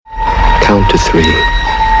count to 3.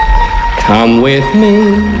 Come with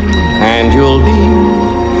me, and you'll be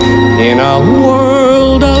in a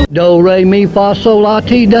world of do, re, mi, fa, sol, la,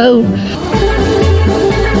 ti, do.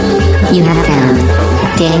 You have found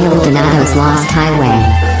Daniel Donato's Lost Highway.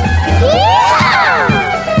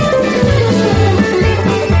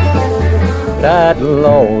 That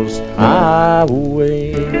lost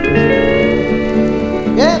highway.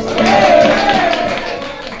 Yes.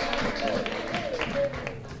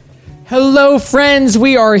 Hello, friends.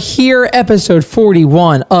 We are here, episode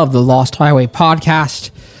 41 of the Lost Highway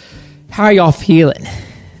podcast. How are y'all feeling?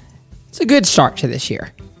 It's a good start to this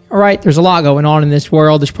year. All right, there's a lot going on in this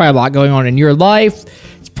world. There's probably a lot going on in your life.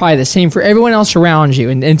 It's probably the same for everyone else around you.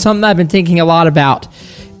 And something I've been thinking a lot about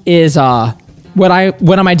is what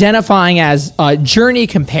I'm identifying as journey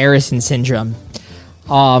comparison syndrome.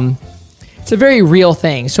 It's a very real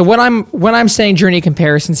thing. So when I'm saying journey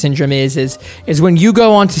comparison syndrome is when you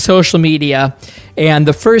go onto social media and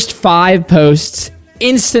the first 5 posts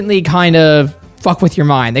instantly kind of fuck with your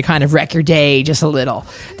mind. They kind of wreck your day just a little.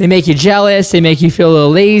 They make you jealous. They make you feel a little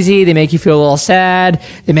lazy. They make you feel a little sad.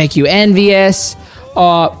 They make you envious.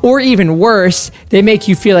 Or even worse, they make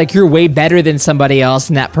you feel like you're way better than somebody else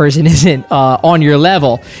and that person isn't on your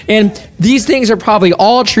level. And these things are probably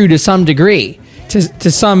all true to some degree, to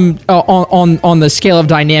some on the scale of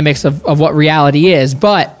dynamics of what reality is.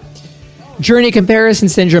 But journey comparison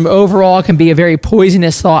syndrome overall can be a very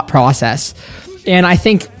poisonous thought process. And I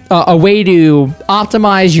think a way to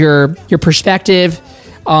optimize your perspective,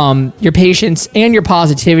 your patience, and your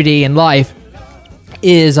positivity in life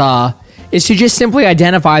is to just simply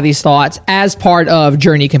identify these thoughts as part of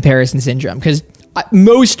journey comparison syndrome, because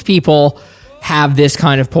most people have this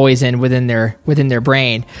kind of poison within their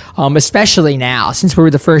brain, especially now, since we're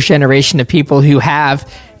the first generation of people who have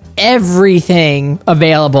everything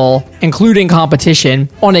available, including competition,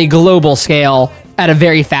 on a global scale at a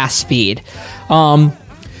very fast speed.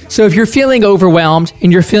 So if you're feeling overwhelmed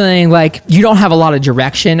and you're feeling like you don't have a lot of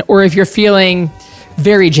direction, or if you're feeling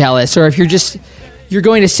very jealous, or if you're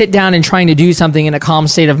going to sit down and trying to do something in a calm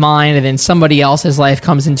state of mind, and then somebody else's life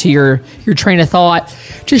comes into your train of thought,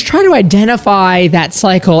 just try to identify that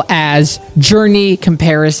cycle as journey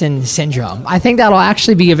comparison syndrome. I think that'll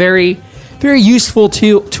actually be a very, very useful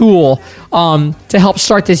tool to help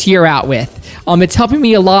start this year out with. It's helping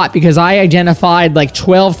me a lot because I identified like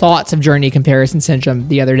 12 thoughts of journey comparison syndrome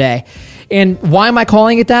the other day. And why am I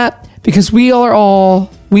calling it that? Because we are all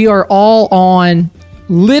on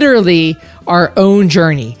literally our own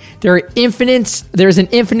journey. There's an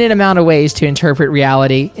infinite amount of ways to interpret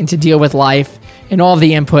reality and to deal with life and all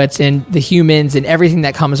the inputs and the humans and everything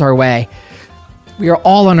that comes our way. We are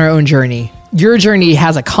all on our own journey. Your journey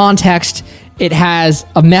has a context, it has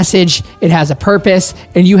a message, it has a purpose,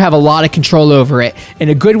 and you have a lot of control over it. And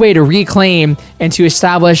a good way to reclaim and to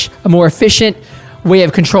establish a more efficient way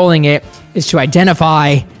of controlling it is to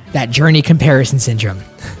identify that journey comparison syndrome.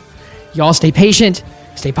 Y'all stay patient,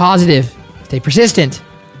 stay positive, stay persistent,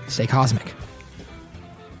 stay cosmic.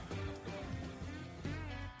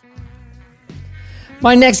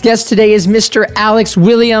 My next guest today is Mr. Alex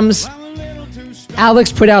Williams.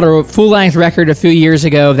 Alex put out a full-length record a few years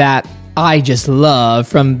ago that I just love,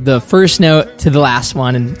 from the first note to the last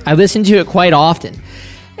one, and I listen to it quite often.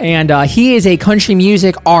 And he is a country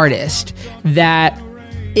music artist that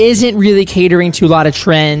isn't really catering to a lot of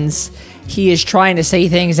trends. He is trying to say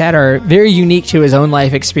things that are very unique to his own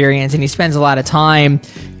life experience, and he spends a lot of time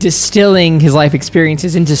distilling his life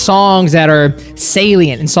experiences into songs that are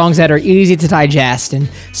salient and songs that are easy to digest and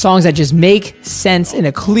songs that just make sense in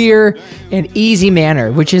a clear and easy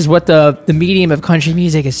manner, which is what the medium of country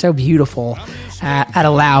music is so beautiful at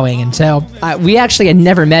allowing. And so we actually had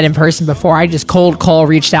never met in person before. I just cold call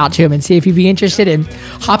reached out to him and see if he'd be interested in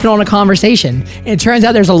hopping on a conversation. And it turns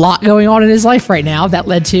out there's a lot going on in his life right now that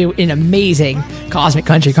led to an amazing Cosmic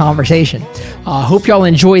Country conversation. Hope y'all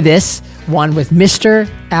enjoy this one with Mr.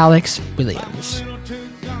 Alex Williams.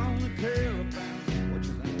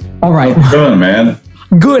 All right. How you doing, man?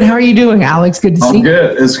 Good. How are you doing, Alex? Good to see you. I'm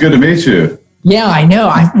good. It's good to meet you. Yeah, I know.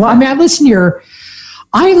 I listened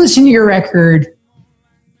to your record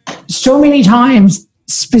so many times,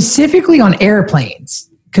 specifically on airplanes,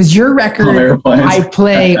 because your record I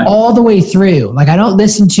play all the way through. Like, I don't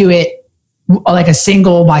listen to it like a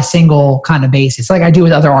single by single kind of basis, like I do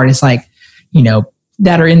with other artists, like, you know,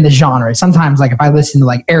 that are in the genre. Sometimes, like, if I listen to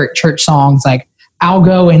like Eric Church songs, like I'll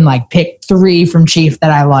go and like pick 3 from Chief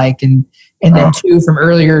that I like, and then 2 from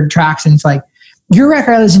earlier tracks. And it's like, your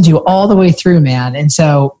record I listen to all the way through, man. And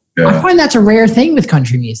so I find that's a rare thing with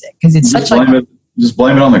country music, because it's just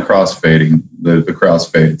blame it on the crossfading, the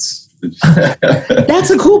crossfades. That's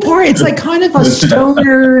the cool part. It's like kind of a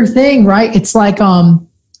stoner thing, right? It's like,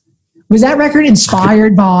 was that record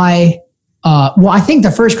inspired by, well, I think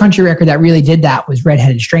the first country record that really did that was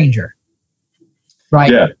Red-Headed Stranger,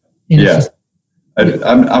 right? Yeah. Yeah.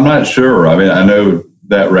 I'm not sure. I mean, I know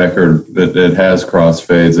that record that it has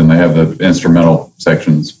crossfades and they have the instrumental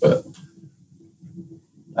sections, but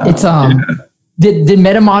it's, did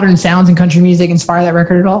meta-modern sounds in country music inspire that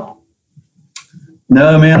record at all?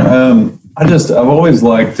 No, man. I've always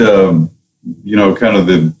liked, kind of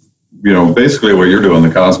the, basically what you're doing,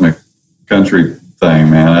 the cosmic country thing,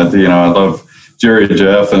 man. I love Jerry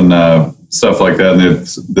Jeff and stuff like that in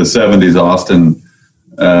the 70s Austin.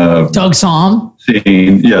 Doug Sahm.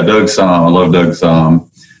 Scene. Yeah, Doug Sahm. I love Doug Sahm.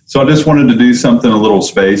 So I just wanted to do something a little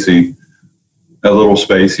spacier,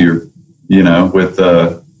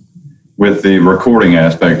 with the recording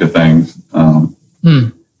aspect of things.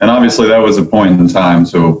 And obviously that was a point in time,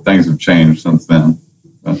 so things have changed since then.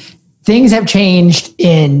 Things have changed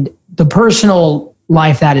in the personal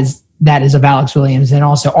life that is of Alex Williams, and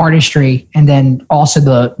also artistry, and then also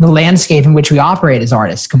the landscape in which we operate as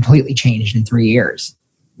artists completely changed in 3 years.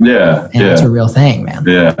 Yeah. And it's a real thing, man.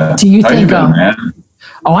 Yeah. Do you think, man?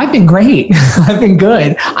 Oh, I've been great. I've been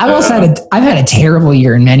good. I've had a terrible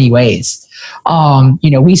year in many ways.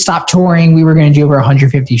 We stopped touring. We were going to do over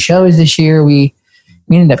 150 shows this year. We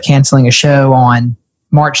ended up canceling a show on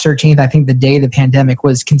March 13th. I think the day the pandemic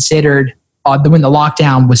was considered, when the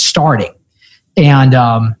lockdown was starting.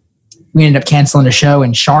 And we ended up canceling a show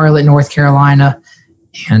in Charlotte, North Carolina.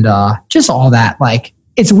 And just all that. Like,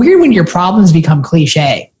 it's weird when your problems become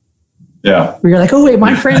cliche. Yeah. Where you're like, oh, wait,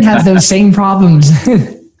 my friend has those same problems.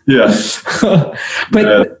 Yeah.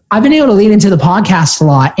 But I've been able to lean into the podcast a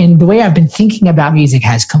lot, and the way I've been thinking about music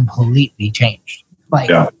has completely changed.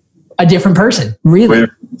 Like a different person, really.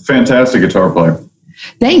 Fantastic guitar player.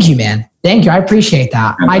 Thank you, man. Thank you. I appreciate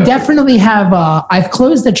that. I definitely have, I've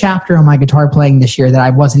closed the chapter on my guitar playing this year that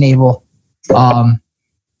I wasn't able, I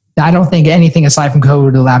don't think anything aside from COVID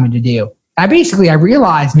would allow me to do. I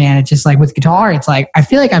realized, man, it's just like with guitar, it's like, I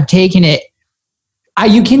feel like I've taken it.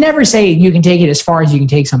 You can never say you can take it as far as you can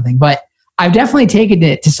take something, but I've definitely taken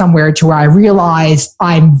it to somewhere to where I realize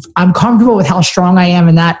I'm comfortable with how strong I am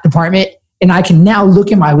in that department. And I can now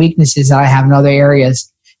look at my weaknesses that I have in other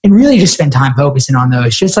areas and really just spend time focusing on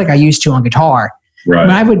those, just like I used to on guitar. Right.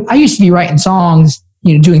 I used to be writing songs,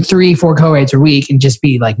 doing 3-4 co-writes a week and just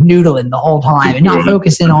be like noodling the whole time and not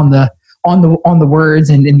focusing on the words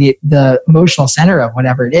and the emotional center of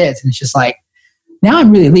whatever it is. And it's just like, now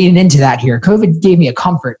I'm really leaning into that here. COVID gave me a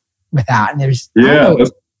comfort with that. And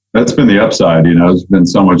that's been the upside. There's been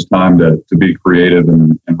so much time to be creative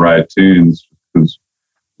and write tunes because,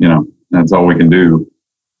 that's all we can do.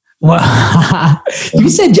 Well, you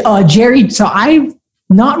said Jerry. So I've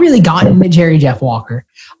not really gotten into Jerry Jeff Walker.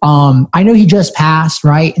 I know he just passed,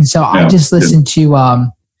 right? And so I just listened to,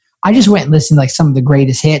 I just went and listened to like some of the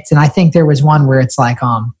greatest hits. And I think there was one where it's like,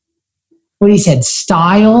 what he said,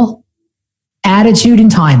 style, attitude,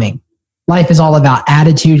 and timing. Life is all about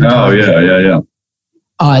attitude and timing.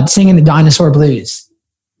 Yeah. Singing the Dinosaur Blues.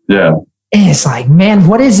 Yeah. And it's like, man,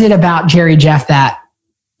 what is it about Jerry Jeff that,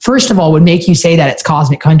 first of all, would make you say that it's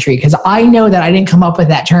cosmic country? Because I know that I didn't come up with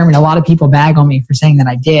that term, and a lot of people bag on me for saying that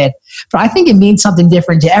I did. But I think it means something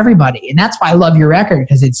different to everybody. And that's why I love your record,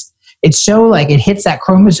 because it's so like it hits that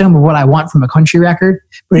chromosome of what I want from a country record,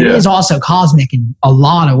 but it is also cosmic in a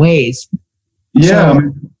lot of ways. Yeah.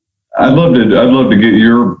 So, I'd love to get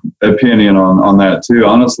your opinion on that too.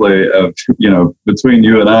 Honestly, between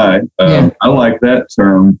you and I like that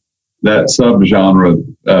term, that subgenre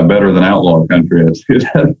better than outlaw country. I see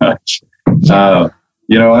that much. I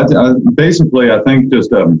think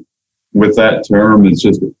just with that term, it's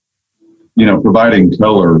just providing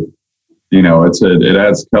color. It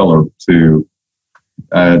adds color to,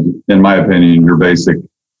 in my opinion, your basic.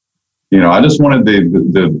 I just wanted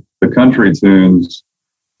the country tunes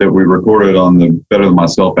that we recorded on the Better Than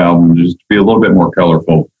Myself album just to be a little bit more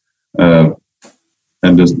colorful,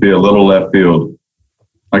 and just be a little left field.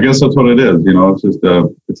 I guess that's what it is. It's just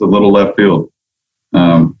it's a little left field.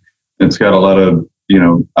 It's got a lot of,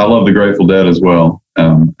 I love the Grateful Dead as well.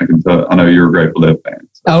 I can tell. I know you're a Grateful Dead fan.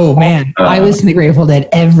 So. Oh man, I listen to Grateful Dead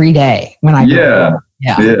every day when I Yeah.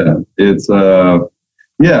 It's I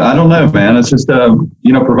don't know, man. It's just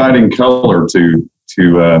providing color to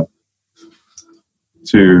the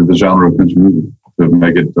genre of country music to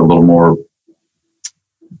make it a little more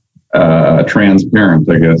transparent,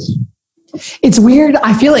 I guess. It's weird.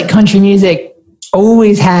 I feel like country music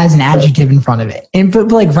always has an adjective in front of it, and but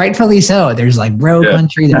like rightfully so. There's like bro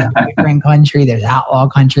country, there's different country, there's outlaw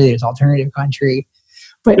country, there's alternative country.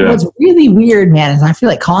 But Yeah. what's really weird, man, is I feel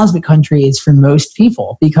like cosmic country is for most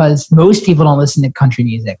people because most people don't listen to country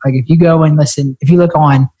music. Like if you go and listen, if you look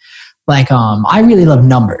on like, I really love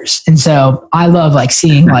numbers. And so I love like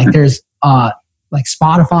seeing like there's, like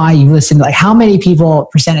Spotify, you listen to like how many people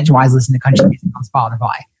percentage wise listen to country music on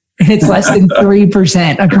Spotify? And it's less than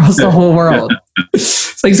 3% across the whole world.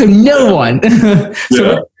 It's like, so no one.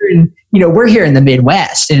 So we're here in the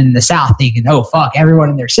Midwest and in the South thinking, oh, fuck, everyone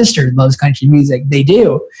and their sister loves country music. They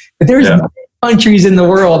do. But there's countries in the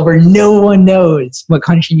world where no one knows what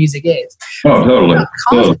country music is. Oh, totally.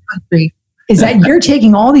 Country is that you're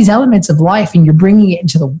taking all these elements of life and you're bringing it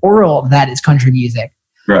into the world that is country music.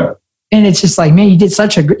 Right. And it's just like, man, you did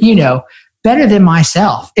such a, better than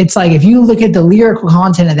myself. It's like, if you look at the lyrical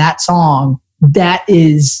content of that song, that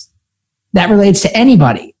relates to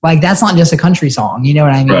anybody. Like, that's not just a country song. You know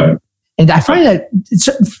what I mean? Right. And I find that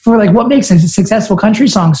for like what makes a successful country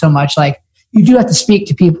song so much, like you do have to speak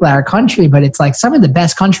to people that are country, but it's like some of the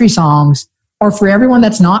best country songs are for everyone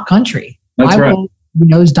that's not country. That's right.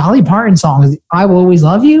 Those Dolly Parton songs, I Will Always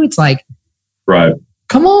Love You. It's like, right.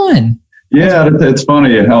 Come on. Yeah. It's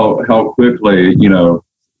funny how quickly,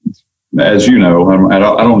 as you know, I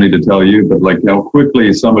don't need to tell you, but like how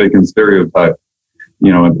quickly somebody can stereotype,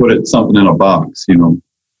 and put something in a box,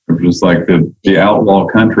 just like the outlaw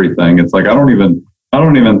country thing. It's like, I don't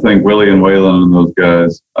even think Willie and Waylon and those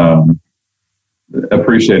guys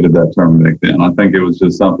appreciated that term back then. I think it was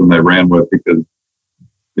just something they ran with because,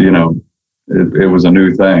 it was a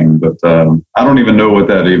new thing, but I don't even know what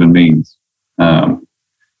that even means.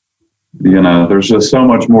 There's just so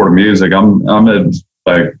much more to music.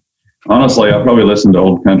 Honestly, I probably listen to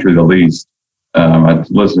old country the least. I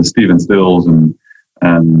listen to Stephen Stills and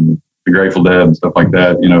the Grateful Dead and stuff like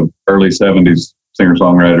that, early 70s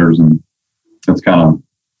singer-songwriters, and that's kind of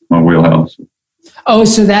my wheelhouse. Oh,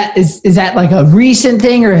 so that is that like a recent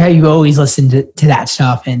thing, or have you always listened to that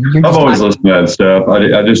stuff? And I've always listened to that stuff. I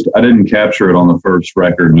didn't capture it on the first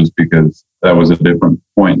record just because that was a different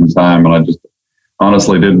point in time, and I just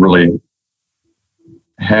honestly didn't really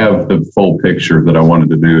have the full picture that I wanted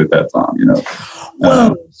to do at that time,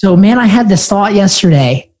 Whoa. So, man, I had this thought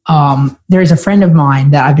yesterday. There's a friend of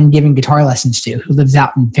mine that I've been giving guitar lessons to who lives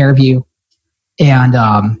out in Fairview, and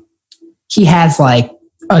he has like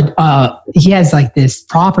this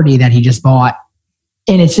property that he just bought,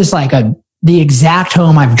 and it's just like the exact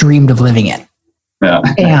home I've dreamed of living in. Yeah.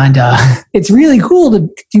 And it's really cool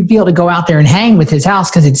to be able to go out there and hang with his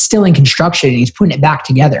house because it's still in construction and he's putting it back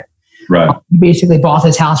together. Right. He basically bought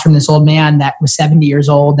this house from this old man that was 70 years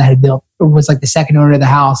old that was like the second owner of the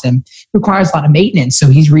house and requires a lot of maintenance. So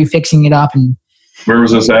he's refixing it up. And where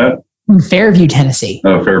was this at? In Fairview, Tennessee.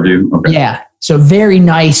 Oh, Fairview. Okay. Yeah. So very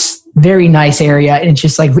nice area. And it's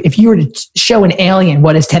just like, if you were to show an alien,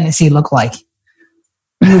 what does Tennessee look like?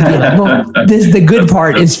 You would be like, well, the good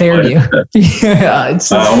part is Fairview. Yeah.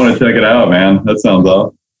 I want to check it out, man. That sounds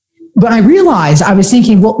awesome. But I realized, I was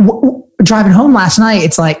thinking, driving home last night,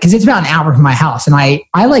 it's like, because it's about an hour from my house, and I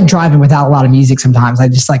like driving without a lot of music sometimes. I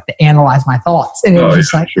just like to analyze my thoughts. And it was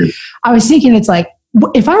just like, sure. I was thinking, it's like,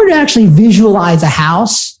 if I were to actually visualize a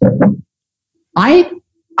house, I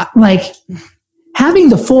like having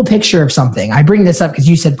the full picture of something. I bring this up because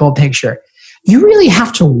you said full picture. You really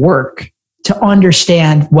have to work to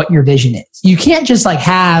understand what your vision is. You can't just like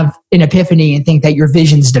have an epiphany and think that your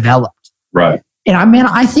vision's developed. Right. And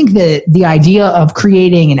I think that the idea of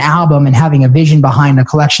creating an album and having a vision behind a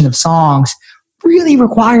collection of songs really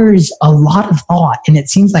requires a lot of thought. And it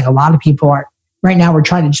seems like a lot of people right now, we're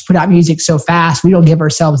trying to just put out music so fast. We don't give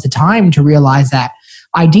ourselves the time to realize that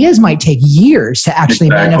ideas might take years to actually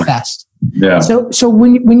manifest. Yeah. So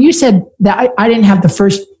when you said that I didn't have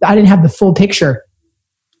the full picture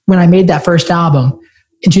when I made that first album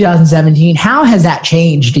in 2017, how has that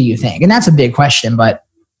changed, do you think? And that's a big question, but.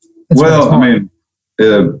 Well, I mean,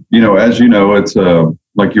 as you know, it's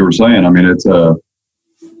like you were saying, I mean, it's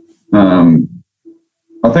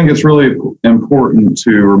I think it's really important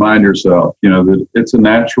to remind yourself, that it's a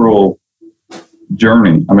natural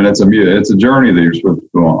journey. I mean, it's a journey that you're supposed to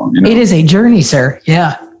go on. It is a journey, sir.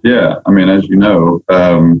 Yeah. Yeah. I mean, as you know,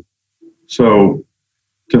 so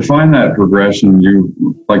to find that progression,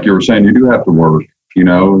 like you were saying, you do have to work, you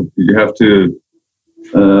have to,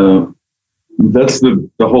 that's the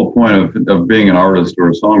whole point of being an artist or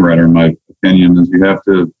a songwriter, in my opinion, is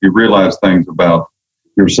you realize things about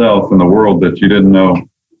yourself and the world that you didn't know.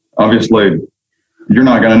 Obviously, you're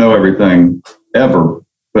not going to know everything ever,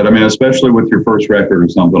 but I mean, especially with your first record or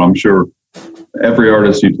something, I'm sure every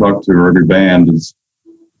artist you talk to or every band is,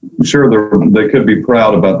 I'm sure they could be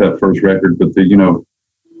proud about that first record, but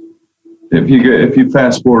if you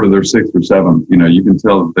fast forward to their 6th or 7th, you can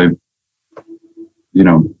tell that they've,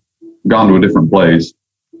 gone to a different place,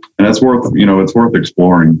 and it's worth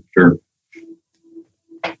exploring. Sure.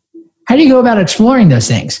 How do you go about exploring those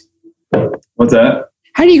things? What's that?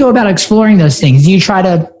 How do you go about exploring those things? Do you try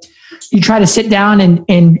to sit down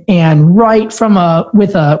and write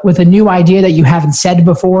with a new idea that you haven't said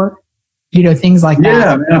before? Things like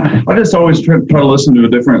that. Yeah, man. I just always try to listen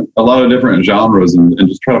to a lot of different genres and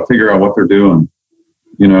just try to figure out what they're doing.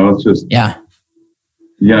 It's just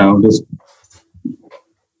just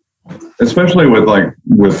especially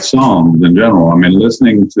with songs in general. I mean,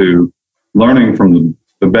 learning from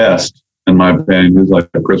the best, in my opinion, who's like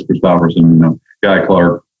Chris Christopherson, Guy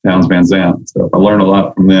Clark, Townes Van Zandt. So I learn a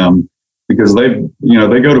lot from them because they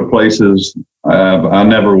go to places I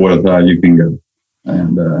never would have thought you can go.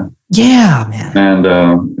 And yeah, man. And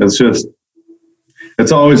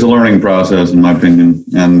it's always a learning process, in my opinion.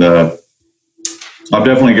 And I've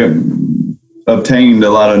definitely obtained a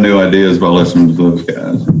lot of new ideas by listening to those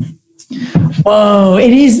guys. Whoa,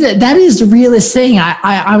 that is the realest thing.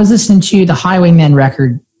 I was listening to the Highwaymen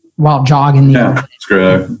record while jogging. It's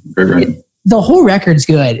great. The whole record's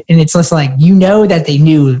good, and it's just like that they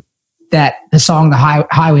knew that the song "The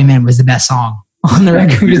Highwaymen" was the best song on the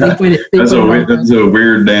record. Yeah. That's a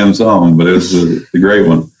weird damn song, but it's a great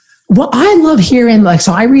one. Well, I love hearing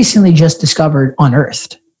so I recently just discovered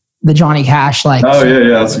Unearthed, the Johnny Cash Oh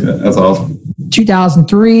yeah, that's awesome.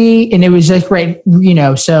 2003, and it was just right,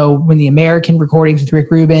 so when the American recordings with Rick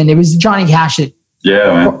Rubin, it was Johnny Cash that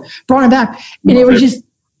brought him back, and it was just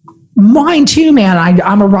mine too, man.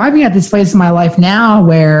 I'm arriving at this place in my life now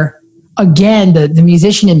where, again, the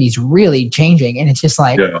musician in me is really changing, and it's just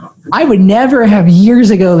I would never have years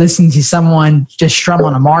ago listened to someone just strum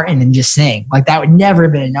on a Martin and just sing. That would never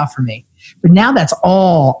have been enough for me. But now that's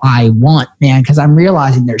all I want, man, because I'm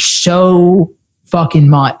realizing there's so fucking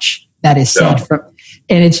much that is said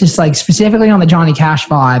and it's just specifically on the Johnny Cash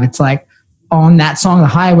vibe. It's on that song, The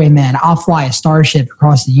Highwaymen, I'll fly a starship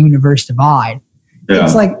across the universe divide. Yeah.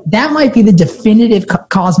 It's that might be the definitive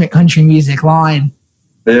cosmic country music line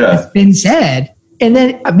that's been said. And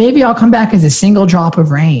then maybe I'll come back as a single drop of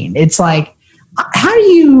rain. It's how do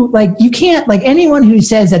you, you can't, anyone who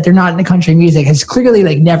says that they're not into country music has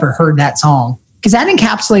clearly never heard that song, because that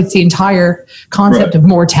encapsulates the entire concept of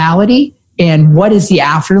mortality and what is the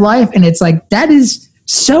afterlife. And it's that is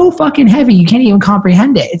so fucking heavy. You can't even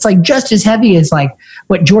comprehend it. It's just as heavy as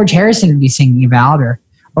what George Harrison would be singing about or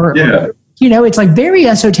it's very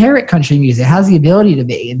esoteric country music. It has the ability to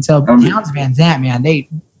be. And so Townes Van Zandt, man,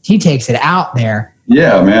 he takes it out there.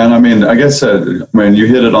 Yeah, man. I mean, I guess, you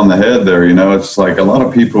hit it on the head there. It's a lot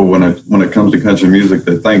of people when it comes to country music,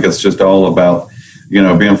 they think it's just all about,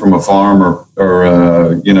 being from a farm or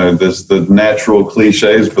the natural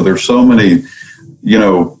cliches, but there's so many,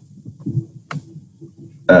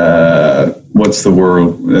 what's the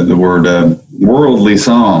word, worldly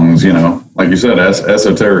songs, like you said,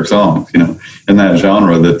 esoteric songs, in that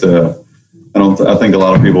genre that I think a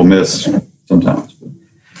lot of people miss sometimes.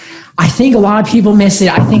 I think a lot of people miss it.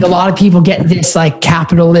 I think a lot of people get this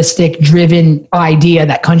capitalistic driven idea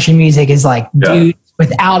that country music is dudes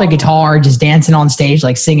without a guitar just dancing on stage,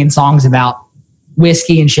 singing songs about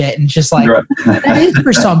whiskey and shit. And it's just that is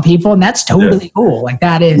for some people, and that's totally cool.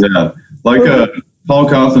 That is. Yeah. Paul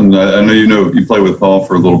Cawthon, I know you play with Paul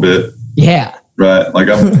for a little bit. Yeah. Right.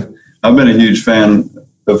 I've been a huge fan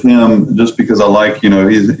of him just because I he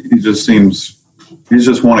just seems, he's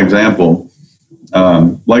just one example.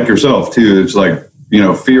 Like yourself too. It's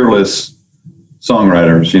fearless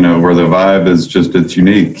songwriters, where the vibe is just, it's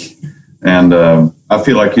unique. And I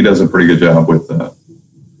feel like he does a pretty good job with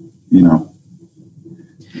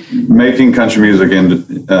making country music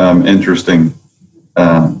interesting.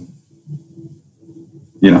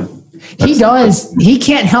 He does. He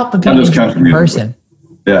can't help but be an interesting person.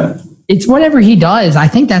 Yeah. It's whatever he does. I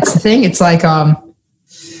think that's the thing. It's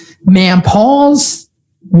man, Paul's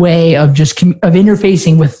way of of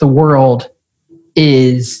interfacing with the world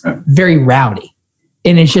is very rowdy,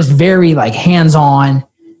 and it's just very hands-on,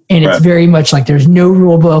 and it's very much there's no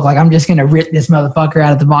rule book. I'm just gonna rip this motherfucker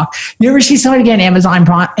out of the box. You ever see somebody get an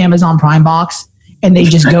Amazon Prime box and they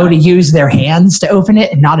just go to use their hands to open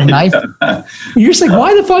it and not a knife? You're just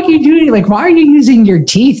why the fuck are you doing it? Why are you using your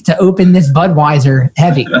teeth to open this Budweiser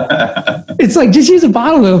heavy? It's just use a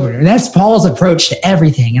bottle opener. And that's Paul's approach to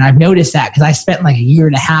everything. And I've noticed that because I spent a year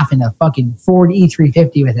and a half in a fucking Ford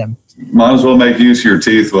E350 with him. Might as well make use of your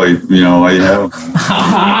teeth while you have them.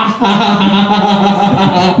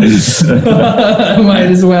 Might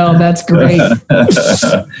as well. That's great.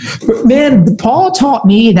 Man, Paul taught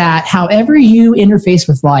me that however you interface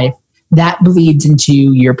with life, that bleeds into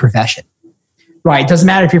your profession, right? It doesn't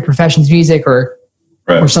matter if your profession's music or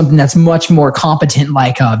something that's much more competent,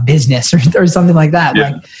 like a business or something like that. Yeah.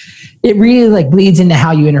 Like, it really like bleeds into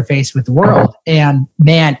how you interface with the world. And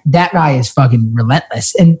man, that guy is fucking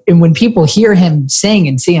relentless. And when people hear him sing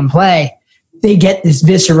and see him play, they get this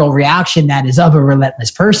visceral reaction that is of a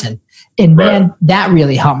relentless person. And man, that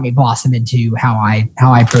really helped me blossom into how I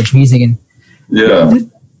approach music. And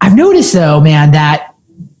I've noticed though, man, that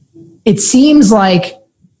it seems like,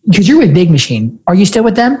 because you're with Big Machine, are you still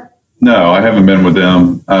with them? No, I haven't been with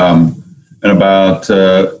them in about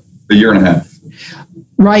a year and a half.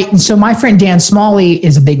 Right. And so my friend Dan Smalley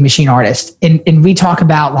is a Big Machine artist. And we talk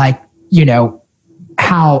about like, you know,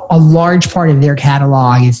 how a large part of their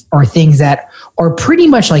catalog are things that are pretty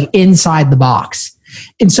much like inside the box.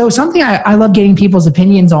 And so something I love getting people's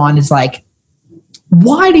opinions on is like,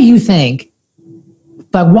 why do you think,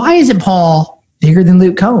 like, why isn't Paul bigger than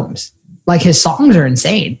Luke Combs? Like, his songs are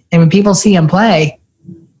insane. And when people see him play,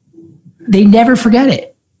 they never forget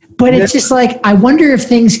it. But it's just like, I wonder if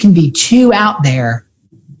things can be too out there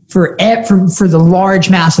for the large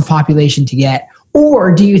mass of population to get.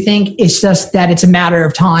 Or do you think it's just that it's a matter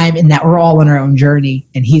of time and that we're all on our own journey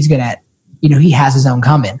and he's gonna, you know, he has his own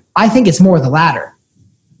coming? I think it's more the latter.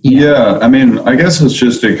 Yeah, I mean, I guess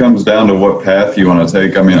it comes down to what path you want to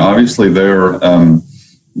take. I mean, obviously there,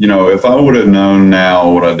 you know, if I would have known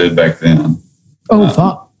now what I did back then.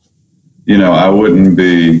 Fuck. You know, I wouldn't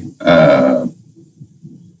be, I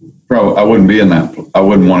wouldn't be in that, I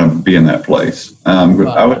wouldn't want to be in that place. But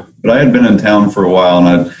I had been in town for a while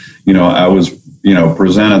and I was, you know,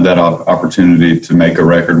 presented that opportunity to make a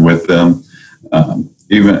record with them. And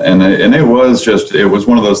it was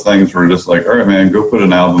one of those things where just like, all right, man, go put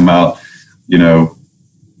an album out. You know,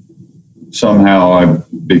 somehow I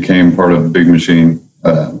became part of Big Machine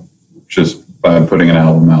just by putting an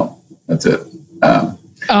album out. That's it.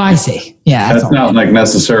 I see. Yeah. That's not like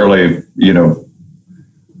necessarily, you know,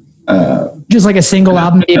 just like a single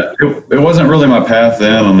album. It wasn't really my path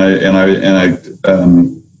then.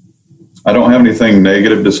 I don't have anything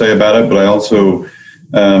negative to say about it, but I also,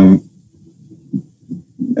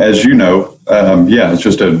 as you know,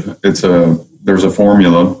 there's a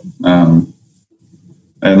formula, and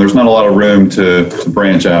there's not a lot of room to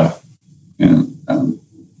branch out in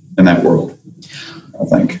that world, I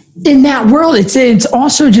think. In that world, it's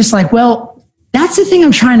also just like, well, that's the thing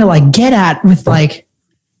I'm trying to like get at with like,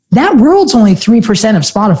 that world's only 3% of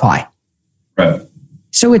Spotify. Right.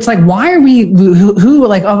 So it's like, why are we, who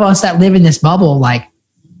like of us that live in this bubble, like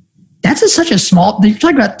that's such a small, you're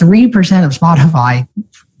talking about 3% of Spotify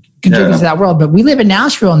contributes to that world. But we live in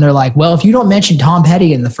Nashville and they're like, well, if you don't mention Tom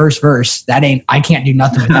Petty in the first verse, I can't do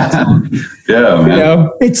nothing with that song. Yeah, man. You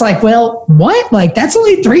know, it's like, well, what? Like that's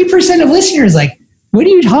only 3% of listeners. Like, what are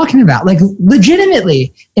you talking about? Like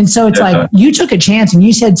legitimately. And so it's like, you took a chance and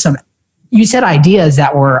you said ideas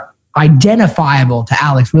that were identifiable to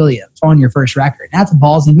Alex Williams on your first record. That's a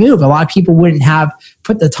ballsy move. A lot of people wouldn't have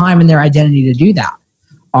put the time in their identity to do that.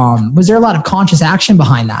 Was there a lot of conscious action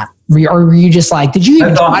behind that? Or were you just like, did you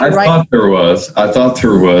even try to write? I thought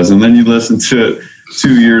there was. And then you listen to it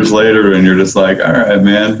 2 years later and you're just like, all right,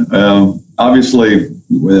 man. Obviously,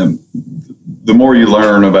 the more you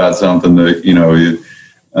learn about something that, you know, you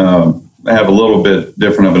have a little bit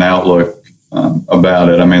different of an outlook about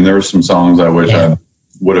it. I mean, there are some songs I wish I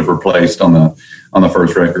would have replaced on the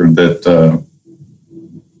first record that,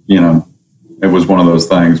 you know, it was one of those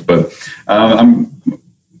things, but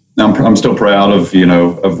I'm still proud of, you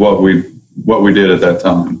know, of what we did at that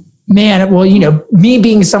time. Man, well, you know, me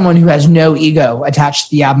being someone who has no ego attached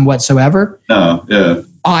to the album whatsoever.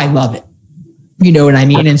 I love it. You know what I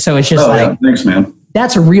mean? And so it's just thanks, man.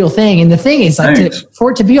 That's a real thing. And the thing is like for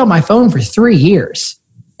it to be on my phone for 3 years.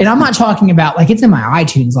 And I'm not talking about like it's in my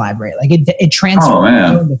iTunes library. Like it transfers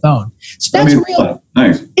to the phone. So that's real.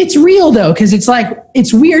 Nice. It's real though, because it's like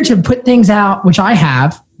it's weird to put things out, which I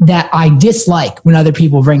have, that I dislike when other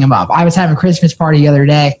people bring them up. I was having a Christmas party the other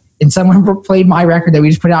day, and someone played my record that we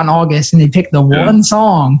just put out in August, and they picked the one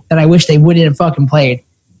song that I wish they wouldn't have fucking played,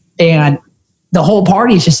 and the whole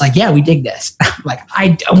party is just like, yeah, we dig this. Like,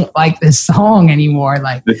 I don't like this song anymore.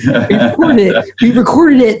 Like, we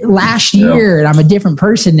recorded it last year and I'm a different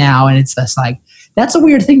person now. And it's just like, that's a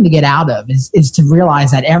weird thing to get out of is to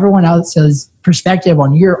realize that everyone else's perspective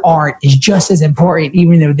on your art is just as important,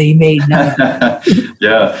 even though they made nothing.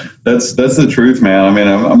 Yeah, that's the truth, man. I mean,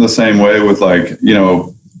 I'm the same way with like, you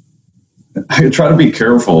know, I try to be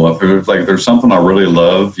careful if there's something I really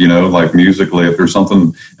love, you know, like musically, if there's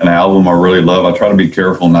an album I really love, I try to be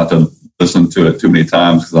careful not to listen to it too many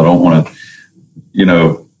times because I don't want to, you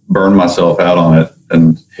know, burn myself out on it.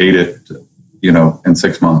 and hate it, in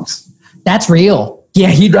 6 months. That's real.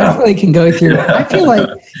 Yeah, you definitely can go through. Yeah. I feel like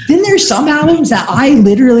then there's some albums that I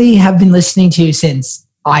literally have been listening to since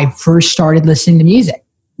I first started listening to music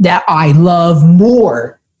that I love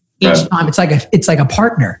more each time. It's like a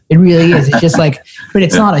partner. It really is. It's just like, but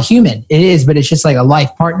it's not a human. It is, but it's just like a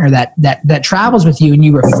life partner that travels with you, and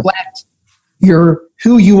you reflect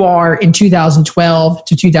who you are in 2012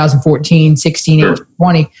 to 2014, 16, 18,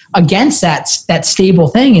 20 against that stable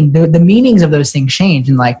thing. And the meanings of those things change.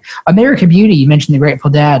 And like American Beauty, you mentioned the Grateful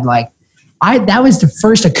Dead. Like that was the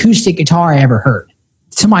first acoustic guitar I ever heard,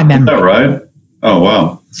 to my memory. Is that right? Oh,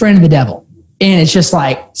 wow. Friend of the Devil. And it's just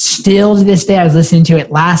like, still to this day, I was listening to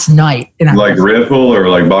it last night. And like Ripple or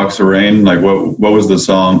like Box of Rain? Like what was the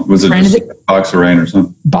song? Was it just Box of Rain or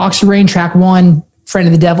something? Box of Rain, track 1, Friend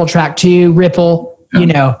of the Devil, track 2, Ripple.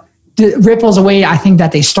 Yeah. Ripple's a way I think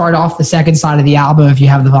that they start off the second side of the album. If you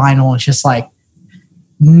have the vinyl, it's just like,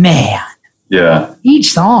 man. Yeah.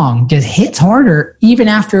 Each song just hits harder, even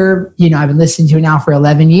after, I've been listening to it now for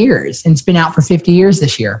 11 years, and it's been out for 50 years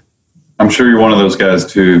this year. I'm sure you're one of those guys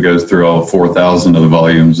too who goes through all 4,000 of the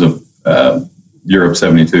volumes of Europe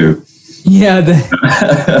 72. Yeah,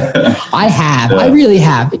 I have. I really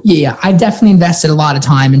have. Yeah, I've definitely invested a lot of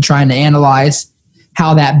time in trying to analyze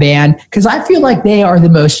how that band, because I feel like they are the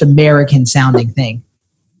most American sounding thing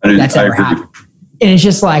that's ever happened. And it's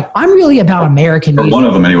just like, I'm really about American music. One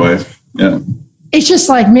of them anyway. Yeah. It's just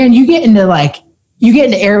like, man, you get into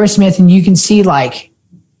Aerosmith, and you can see that's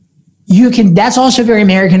also very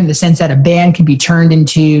American in the sense that a band can be turned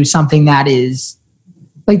into something that is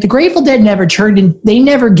like the Grateful Dead never they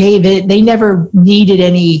never needed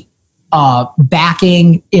any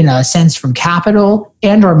backing in a sense from Capitol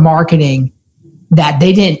and or marketing that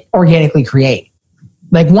they didn't organically create.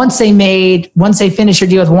 Like once they finished their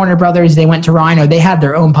deal with Warner Brothers, they went to Rhino, they had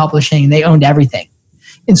their own publishing, they owned everything.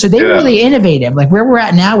 And so they were really innovative, like where we're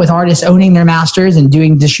at now with artists owning their masters and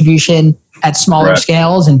doing distribution at smaller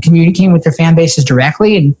scales and communicating with their fan bases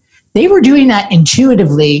directly. And they were doing that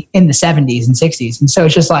intuitively in the 70s and 60s. And so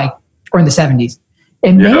it's just like, or in the 70s.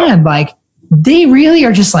 And man, like they really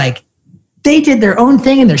are just like, they did their own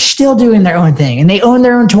thing and they're still doing their own thing. And they own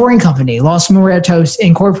their own touring company, Los Muertos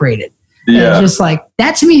Incorporated. Yeah. And it's just like,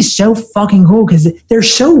 that to me is so fucking cool because they're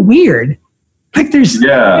so weird. Like there's, you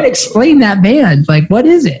can explain that band. Like, what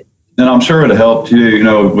is it? And I'm sure it helped you,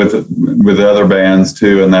 with other bands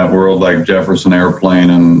too in that world, like Jefferson Airplane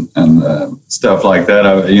and stuff like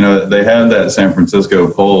that. They had that San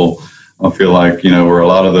Francisco pull. I feel like, where a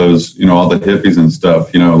lot of those, all the hippies and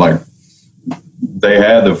stuff, like they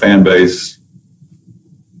had the fan base,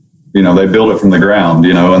 they built it from the ground,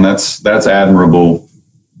 and that's admirable,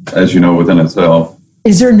 as within itself.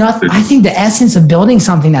 Is there nothing? I think the essence of building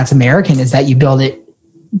something that's American is that you build it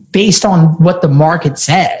based on what the market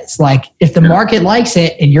says. Like if the market likes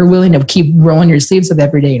it and you're willing to keep rolling your sleeves up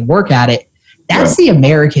every day and work at it, that's the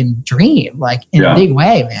American dream, like in a big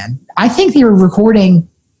way, man. I think they were recording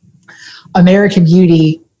American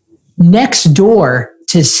Beauty next door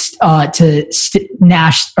to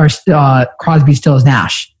Nash or Crosby, Stills,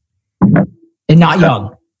 Nash, and not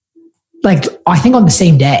Young. Like I think on the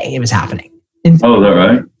same day it was happening. And is that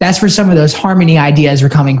right? That's where some of those harmony ideas are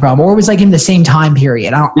coming from, or it was like in the same time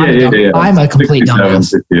period. I'm a complete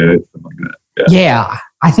dumbass. Yeah,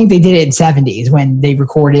 I think they did it in '70s when they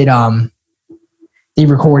recorded, or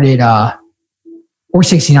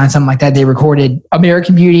 '69, something like that. They recorded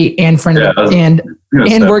American Beauty and and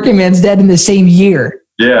Working Man's Dead in the same year.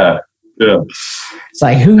 Yeah. It's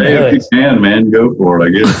like who knows? If you can, man, go for it. I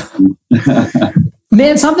guess.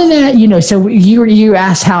 Man, something that, so you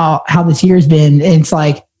asked how this year's been. It's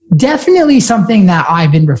like definitely something that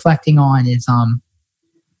I've been reflecting on is,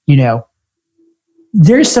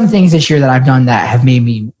 there's some things this year that I've done that have made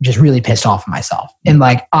me just really pissed off at myself. And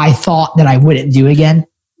like, I thought that I wouldn't do again,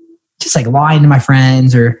 just like lying to my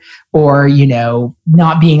friends or,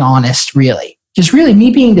 not being honest, really. Just really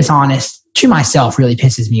me being dishonest to myself really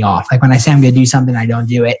pisses me off. Like when I say I'm going to do something, I don't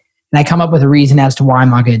do it. And I come up with a reason as to why I'm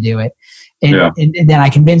not going to do it. And then I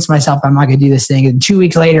convince myself I'm not going to do this thing. And 2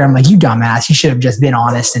 weeks later, I'm like, you dumbass, you should have just been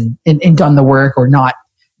honest and done the work or not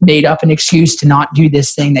made up an excuse to not do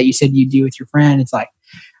this thing that you said you'd do with your friend. It's like,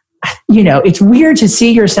 it's weird to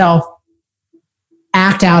see yourself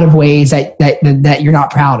act out of ways that you're not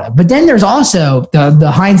proud of. But then there's also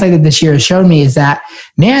the hindsight that this year has shown me is that,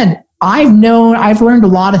 man, I've learned a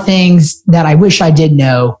lot of things that I wish I did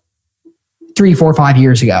know 3, 4, 5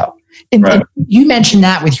 years ago. And you mentioned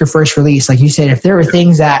that with your first release, like you said, if there were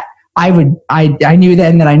things that I knew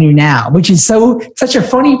then that I knew now, which is such a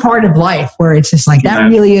funny part of life where it's just like, that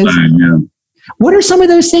really is. What are some of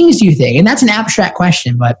those things, do you think? And that's an abstract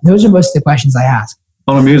question, but those are most of the questions I ask.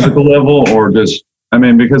 On a musical level, or just, I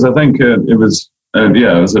mean, because I think it was,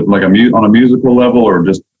 is it like on a musical level or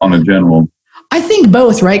just on a general? I think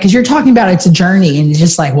both, right? Because you're talking about it's a journey, and it's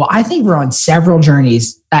just like, well, I think we're on several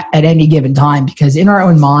journeys at any given time, because in our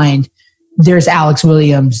own mind, there's Alex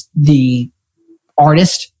Williams, the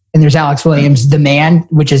artist, and there's Alex Williams, the man,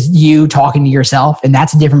 which is you talking to yourself, and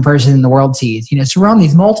that's a different person than the world sees. So we're on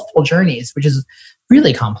these multiple journeys, which is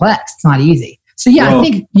really complex. It's not easy. So yeah, I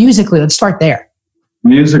think musically, let's start there.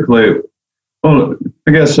 Musically, well,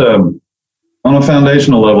 I guess on a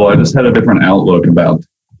foundational level, I just had a different outlook about,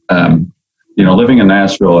 living in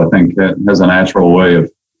Nashville. I think it has a natural way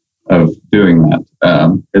of doing that.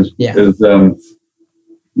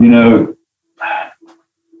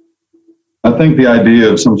 I think the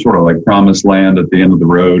idea of some sort of like promised land at the end of the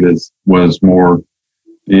road was more,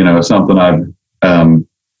 something I've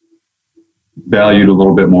valued a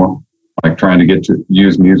little bit more, like trying to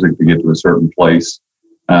use music to get to a certain place.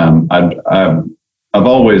 I've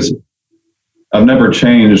never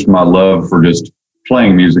changed my love for just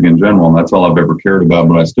playing music in general, and that's all I've ever cared about.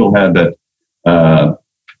 But I still had that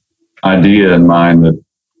idea in mind that,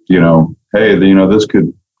 hey, this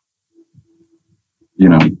could,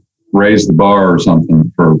 raise the bar or something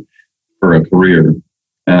for a career.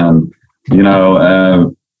 And,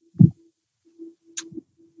 now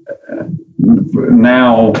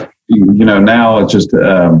it's just,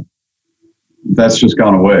 that's just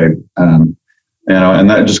gone away. And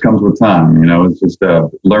that just comes with time, it's just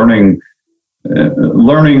learning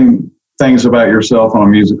things about yourself on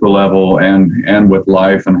a musical level and with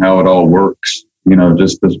life and how it all works,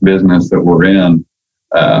 just this business that we're in,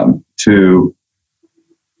 to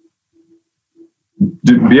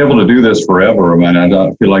be able to do this forever. I mean, I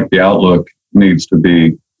feel like the outlook needs to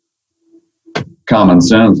be common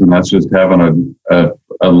sense, and that's just having a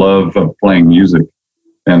love of playing music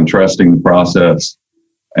and trusting the process,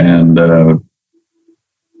 and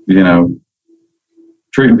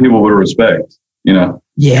treating people with respect.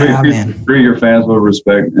 Treat your fans with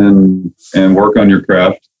respect, and work on your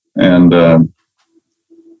craft, and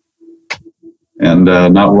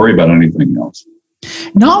not worry about anything else.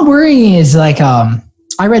 Not worrying is like,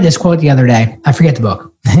 I read this quote the other day. I forget the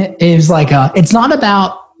book. It was like, it's not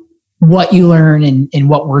about what you learn and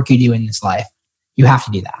what work you do in this life. You have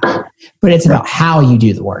to do that. But it's about how you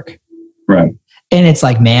do the work. Right. And it's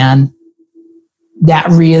like, man, that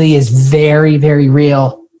really is very, very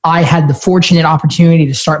real. I had the fortunate opportunity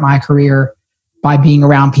to start my career by being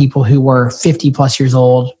around people who were 50 plus years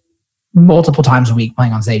old, multiple times a week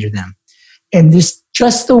playing on stage with them. And just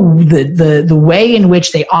the way in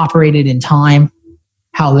which they operated in time,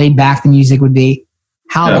 how laid back the music would be,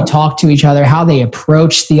 how they talked to each other, how they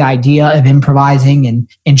approached the idea of improvising and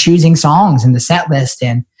choosing songs in the set list.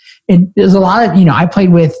 And there's a lot of, I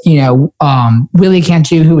played with, Willie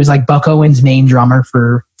Cantu, who was like Buck Owens' main drummer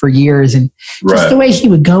for years. And just the way he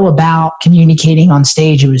would go about communicating on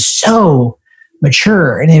stage, it was so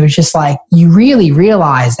mature. And it was just like, you really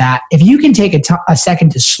realize that if you can take a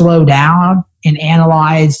second to slow down and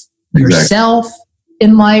analyze yourself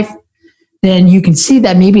in life, then you can see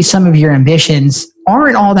that maybe some of your ambitions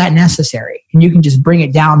aren't all that necessary. And you can just bring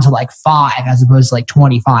it down to like 5 as opposed to like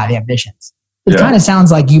 25 ambitions. It kind of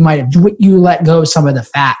sounds like you let go of some of the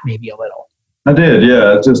fat, maybe a little. I did.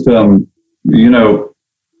 Yeah. It's just, I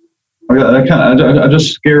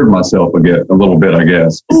just scared myself a little bit, I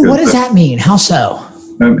guess. Ooh, what does that mean? How so?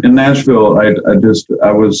 In Nashville, I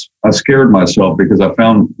scared myself because I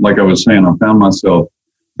found myself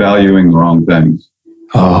valuing the wrong things.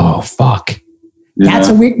 Oh, fuck. That's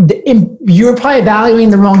a weird, you were probably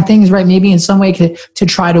valuing the wrong things, right? Maybe in some way to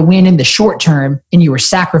try to win in the short term, and you were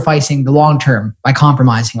sacrificing the long term by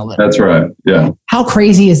compromising a little. That's right. Yeah. How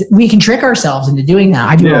crazy is it? We can trick ourselves into doing that.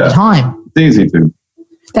 I do it all the time. It's easy to.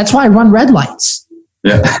 That's why I run red lights.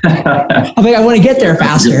 Yeah. I want to get there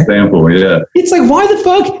faster. Example, yeah. It's like, why the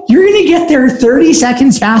fuck? You're going to get there 30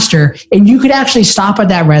 seconds faster, and you could actually stop at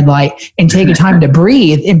that red light and take a time to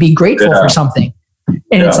breathe and be grateful for something.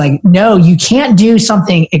 And it's like, no, you can't do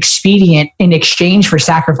something expedient in exchange for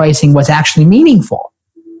sacrificing what's actually meaningful.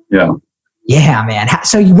 Yeah. Yeah, man.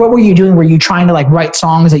 So what were you doing? Were you trying to like write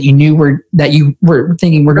songs that you knew that you were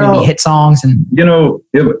thinking were going to be hit songs? And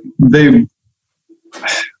they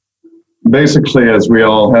basically, as we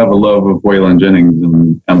all have a love of Waylon Jennings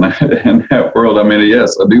and that world. I mean,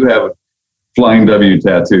 yes, I do have a Flying W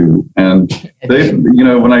tattoo, and they,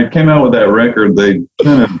 when I came out with that record, they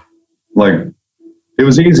kind of like. It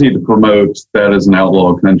was easy to promote that as an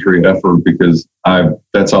outlaw country effort because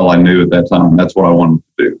that's all I knew at that time. That's what I wanted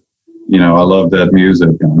to do. I love that music.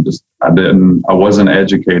 I wasn't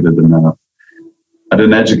educated enough. I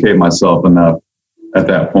didn't educate myself enough at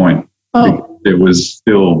that point. Oh. It was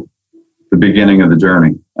still the beginning of the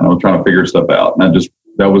journey, and I was trying to figure stuff out. And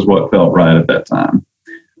that was what felt right at that time.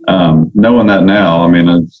 Knowing that now, I mean,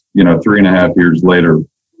 it's, 3.5 years later,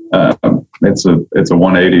 it's a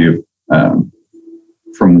 180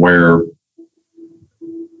 from where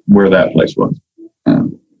that place was.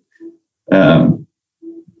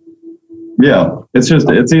 Yeah, it's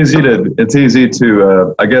easy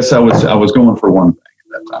to, I guess I was going for one thing at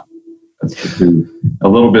that time. That's to do a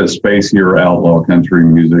little bit spacier outlaw country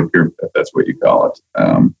music, if that's what you call it.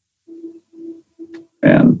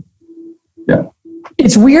 And yeah.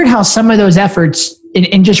 It's weird how some of those efforts,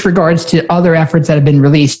 in just regards to other efforts that have been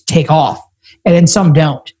released, take off, and then some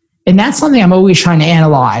don't. And that's something I'm always trying to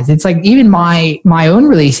analyze. It's like even my own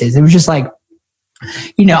releases, it was just like,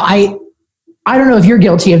 I don't know if you're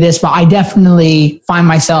guilty of this, but I definitely find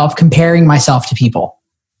myself comparing myself to people.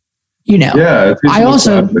 Yeah. I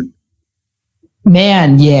also,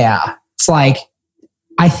 man, yeah. It's like,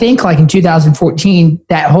 I think like in 2014,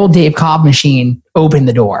 that whole Dave Cobb machine opened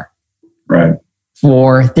the door. Right.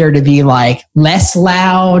 For there to be like less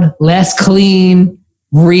loud, less clean,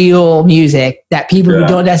 real music that people who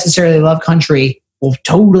don't necessarily love country will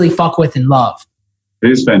totally fuck with and love.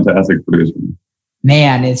 He's a fantastic producer.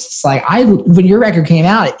 Man, it's just like when your record came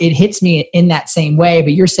out, it hits me in that same way.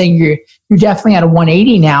 But you're saying you're definitely at a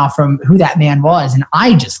 180 now from who that man was, and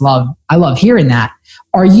I love hearing that.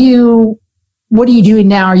 What are you doing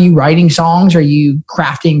now? Are you writing songs? Are you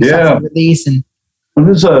crafting stuff for release? And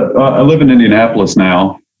I live in Indianapolis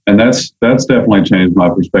now, and that's definitely changed my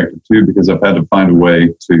perspective too, because I've had to find a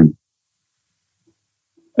way to.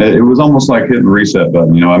 It was almost like hitting the reset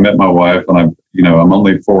button. I met my wife, and I'm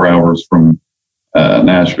only 4 hours from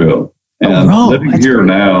Nashville, and living here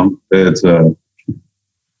now,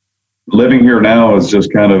 living here now is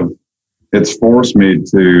just kind of, it's forced me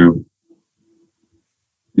to,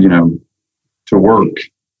 to work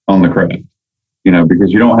on the craft,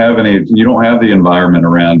 because you don't have the environment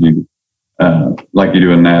around you like you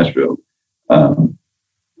do in Nashville.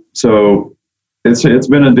 So it's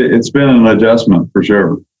been an adjustment for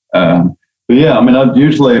sure. But yeah, I mean,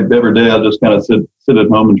 every day I just kind of sit at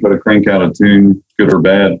home and try to crank out a tune, good or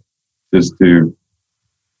bad, just to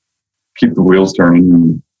keep the wheels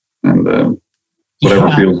turning and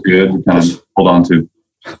whatever feels good, kind of hold on to.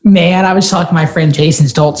 Man, I was talking to my friend Jason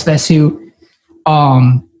Stoltzfest, who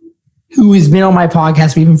has been on my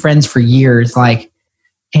podcast. We've been friends for years,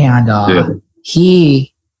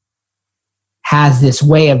 he has this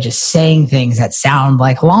way of just saying things that sound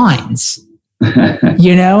like lines,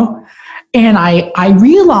 And I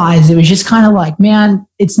realized it was just kind of like, man,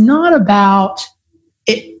 it's not about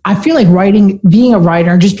it. I feel like being a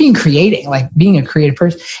writer, just being creating, like being a creative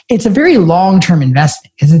person, it's a very long-term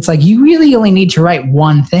investment, because it's like you really only need to write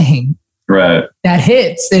one thing right that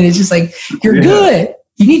hits. And it's just like, you're good.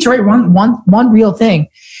 You need to write one real thing.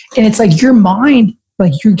 And it's like your mind,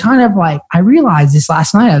 like you're kind of like, I realized this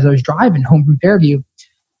last night as I was driving home from Fairview,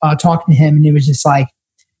 talking to him, and it was just like,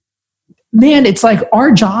 man, it's like our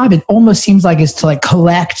job, it almost seems like, is to like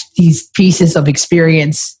collect these pieces of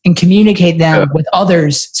experience and communicate them with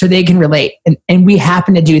others so they can relate. And we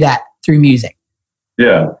happen to do that through music.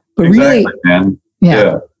 Yeah. But exactly, really, man.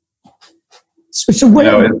 Yeah. So what?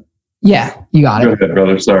 You got it. Go ahead,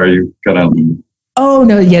 brother. Sorry, you cut out. Oh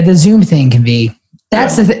no, yeah, the Zoom thing can be.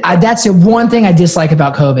 That's that's the one thing I dislike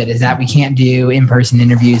about COVID, is that we can't do in-person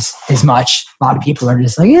interviews as much. A lot of people are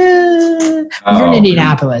just like, you're in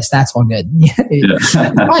Indianapolis. That's all good. It's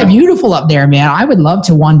probably beautiful up there, man. I would love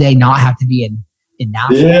to one day not have to be in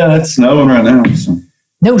Nashville. Yeah, it's snowing right now. So.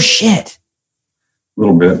 No shit. A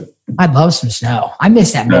little bit. I'd love some snow. I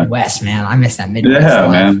miss that Midwest, man. I miss that Midwest. Yeah,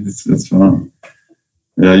 man. It's fun.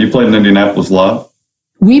 Yeah, you played in Indianapolis a lot?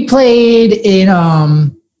 We played in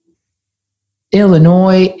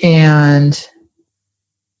Illinois and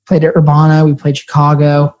played at Urbana. We played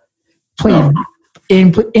Chicago. Played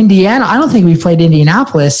in Indiana. I don't think we played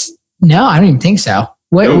Indianapolis. No, I don't even think so.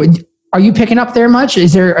 What are you picking up there much?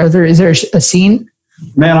 Is there a scene?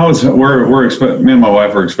 Man, me and my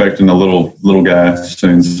wife are expecting a little guy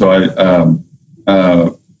soon. So I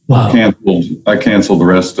canceled the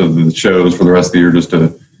rest of the shows for the rest of the year just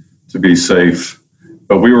to be safe.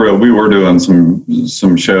 But we were doing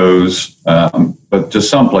some shows, but just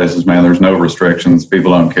some places, man, there's no restrictions.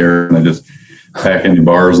 People don't care, and they just pack into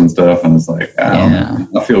bars and stuff. And it's like,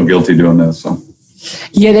 I feel guilty doing this. So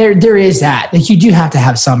yeah, there is that. Like you do have to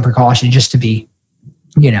have some precaution just to be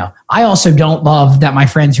You know, I also don't love that my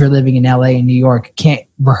friends who are living in LA and New York can't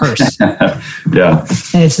rehearse. Yeah.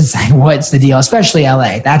 And it's just like, what's the deal? Especially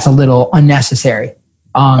LA. That's a little unnecessary.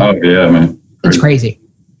 Oh yeah, man. It's crazy.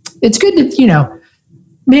 It's good to, you know,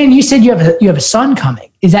 man, you said you have a son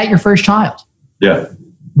coming. Is that your first child? Yeah.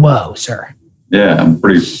 Whoa, sir. Yeah, I'm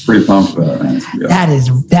pretty pumped about it, man. Yeah.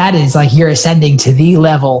 That is like you're ascending to the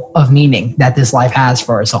level of meaning that this life has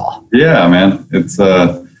for us all. Yeah, man. It's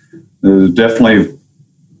definitely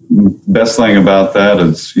best thing about that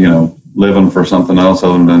is, you know, living for something else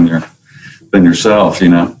other than yourself, you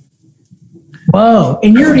know. Whoa.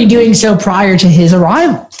 And you're already doing so prior to his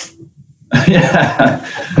arrival. Yeah.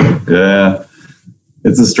 Yeah.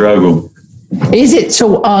 It's a struggle. Is it?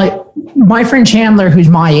 So my friend Chandler, who's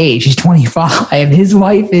my age, he's 25. His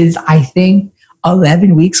wife is, I think,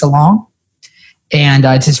 11 weeks along. And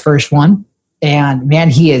it's his first one. And man,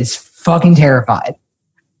 he is fucking terrified.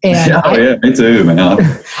 And yeah, me too, man.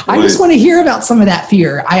 I just want to hear about some of that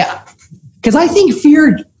fear. Because I think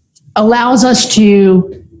fear allows us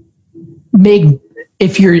to make,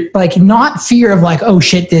 if you're like, not fear of like, oh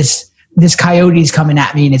shit, this coyote's coming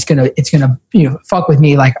at me and it's gonna you know, fuck with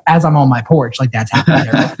me like as I'm on my porch. Like that's happened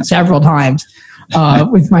there several times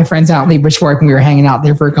with my friends out in Lee Bushfork when we were hanging out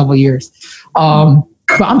there for a couple of years.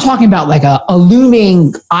 But I'm talking about like a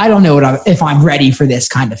looming, I don't know if I'm ready for this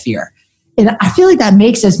kind of fear. And I feel like that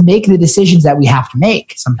makes us make the decisions that we have to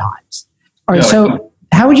make sometimes. All right, so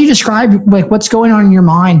how would you describe like what's going on in your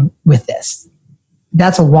mind with this?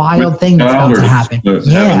 That's a wild thing that's about to happen.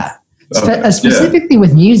 Yeah. Specifically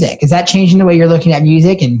with music, is that changing the way you're looking at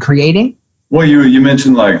music and creating? Well, you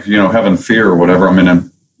mentioned like, you know, having fear or whatever. I mean,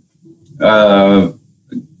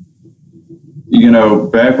 you know,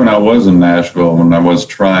 back when I was in Nashville, when I was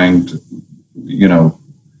trying to, you know,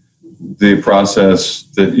 the process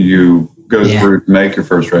that you go through to make your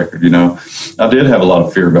first record, you know, I did have a lot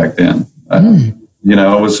of fear back then. You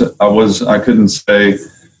know, I couldn't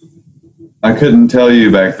tell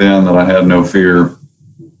you back then that I had no fear.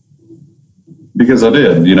 Because I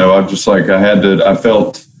did, you know, I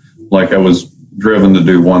felt like I was driven to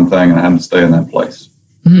do one thing and I had to stay in that place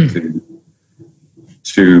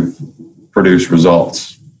to produce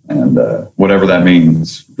results and whatever that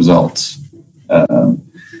means, results.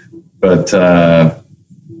 But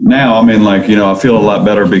now, I mean, like, you know, I feel a lot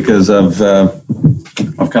better because I've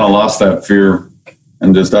kind of lost that fear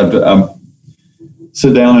and just I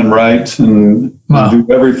sit down and write and do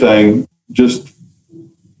everything just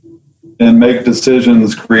and make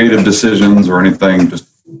decisions, creative decisions or anything just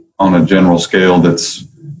on a general scale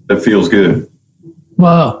that feels good.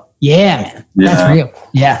 Whoa. Yeah, man. That's real.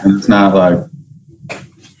 Yeah. And it's not like,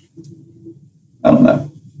 I don't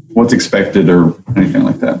know, what's expected or anything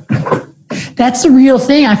like that. That's the real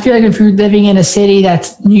thing. I feel like if you're living in a city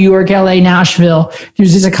that's New York, LA, Nashville,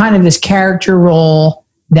 there's just a kind of this character role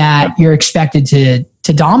that you're expected to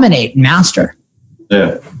dominate and master.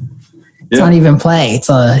 Yeah. It's not even play.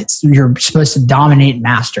 You're supposed to dominate and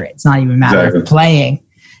master it. It's not even a matter of playing.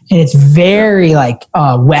 And it's very like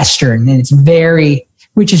Western, and it's very,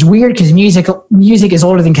 which is weird because music is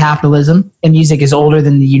older than capitalism, and music is older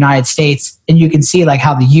than the United States. And you can see like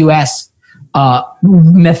how the U.S.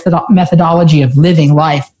 Methodology of living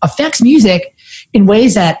life affects music in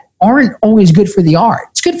ways that aren't always good for the art.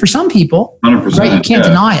 It's good for some people, 100%, right? You can't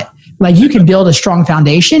deny it. Like you can build a strong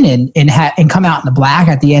foundation and come out in the black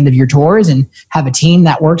at the end of your tours and have a team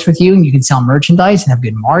that works with you, and you can sell merchandise and have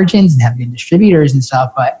good margins and have good distributors and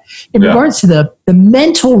stuff. But in regards to the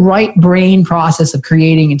mental right brain process of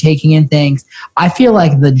creating and taking in things, I feel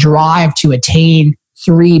like the drive to attain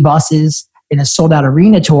 3 buses in a sold out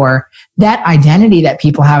arena tour, that identity that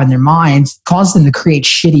people have in their minds causes them to create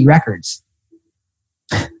shitty records.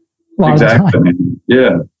 Exactly.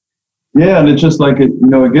 Yeah. Yeah. And it's just like, it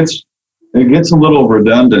gets a little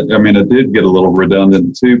redundant. I mean, it did get a little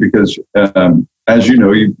redundant too, because as you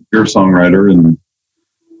know, you're a songwriter and,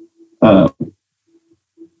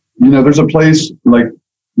 there's a place like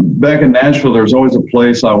back in Nashville, there's always a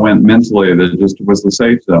place I went mentally that just was the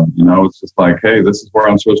safe zone. It's just like, hey, this is where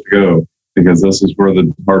I'm supposed to go because this is where the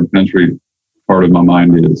hard country part of my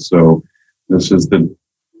mind is. So this is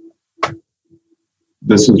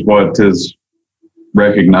what is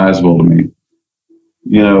recognizable to me,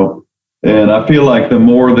 and I feel like the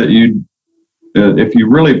more that if you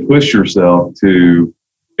really push yourself to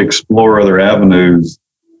explore other avenues,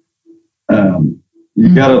 you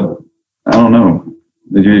gotta, I don't know,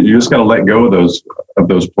 you just gotta let go of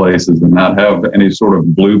those places and not have any sort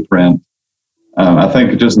of blueprint. I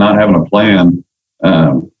think just not having a plan,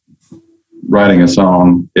 writing a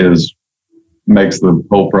song makes the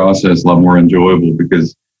whole process a lot more enjoyable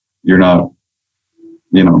because you're not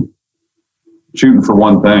you know, shooting for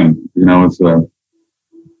one thing. You know, it's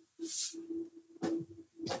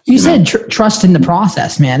you said trust in the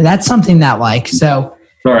process, man. That's something that so.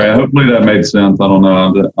 Sorry, hopefully that made sense. I don't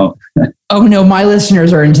know. Oh no, my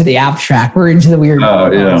listeners are into the abstract. We're into the weird.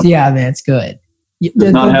 Yeah, man, it's good.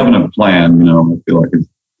 Not having a plan, you know, I feel like it's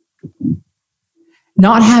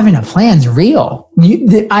not having a plan is real.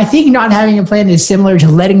 I think not having a plan is similar to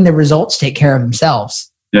letting the results take care of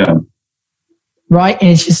themselves. Yeah. Right. And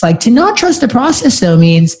it's just like to not trust the process, though,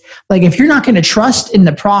 means like if you're not going to trust in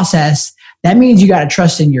the process, that means you got to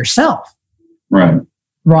trust in yourself. Right.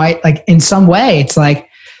 Right. Like in some way, it's like,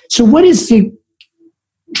 so what is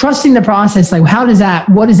trusting the process? Like, what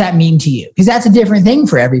does that mean to you? Because that's a different thing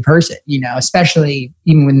for every person, you know, especially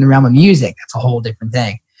even in the realm of music. That's a whole different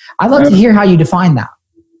thing. I'd love to hear how you define that.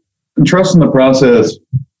 Trusting the process,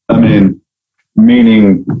 I mean,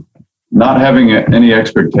 meaning not having any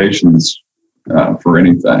expectations for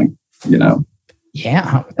anything, you know.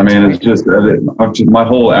 Yeah. I mean, it's just my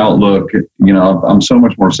whole outlook, you know, I'm so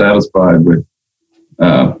much more satisfied with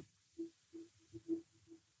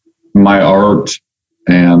my art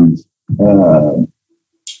and the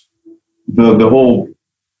whole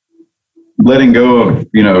letting go of,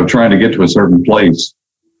 you know, trying to get to a certain place.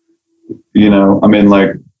 You know, I mean,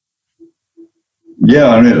 like, yeah,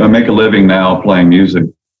 I make a living now playing music,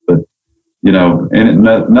 but, you know, and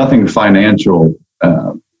nothing financial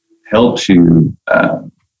helps you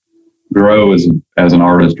grow as an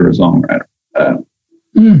artist or a songwriter.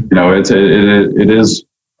 You know, it is,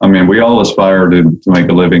 I mean, we all aspire to make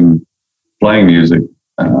a living playing music.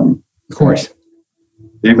 Of course.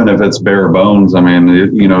 Even if it's bare bones, I mean,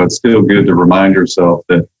 you know, it's still good to remind yourself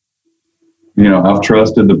that, you know, I've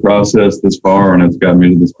trusted the process this far and it's got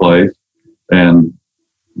me to this place. And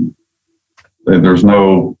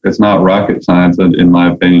it's not rocket science, in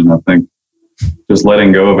my opinion. I think just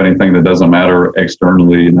letting go of anything that doesn't matter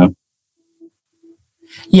externally, you know.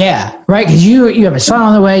 Yeah, right. Because you have a son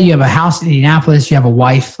on the way, you have a house in Indianapolis, you have a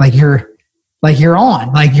wife. Like you're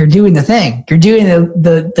on, like you're doing the thing, you're doing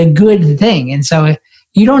the good thing, and so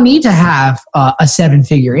you don't need to have a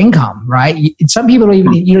 7-figure income, right? Some people you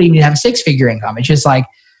don't even have a 6-figure income. It's just like,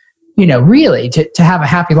 you know, really to have a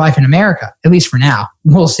happy life in America, at least for now.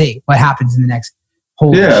 We'll see what happens in the next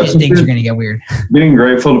whole shit. Things are going to get weird. Being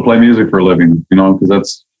grateful to play music for a living, you know, because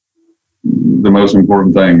that's the most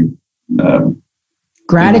important thing.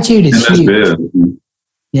 Gratitude is huge.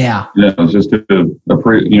 Yeah. Yeah, it's just you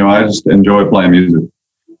know, I just enjoy playing music,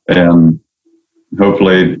 and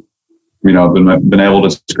hopefully, you know, I've been able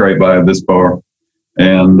to scrape by this far,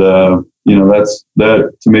 and you know,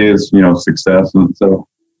 that to me is, you know, success in itself.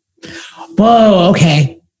 Whoa.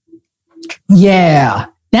 Okay. Yeah,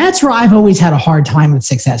 that's where I've always had a hard time with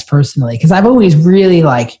success personally, because I've always really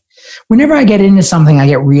whenever I get into something, I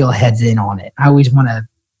get real heads in on it. I always want to.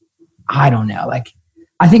 I don't know. Like,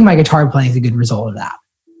 I think my guitar playing is a good result of that.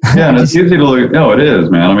 Yeah, and it's easy to look. No, it is,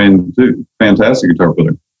 man. I mean, dude, fantastic guitar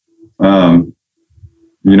player.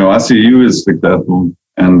 You know, I see you as successful,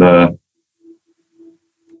 and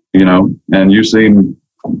you know, and you seem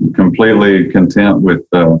completely content with.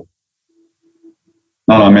 I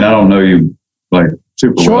mean, I don't know you like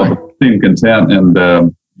super well, but you seem content,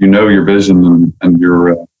 and you know your vision, and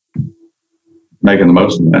you're making the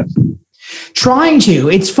most of that. Trying to.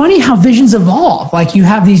 It's funny how visions evolve. Like, you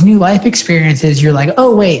have these new life experiences. You're like,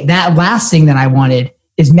 oh, wait, that last thing that I wanted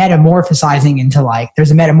is metamorphosizing into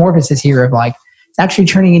there's a metamorphosis here of it's actually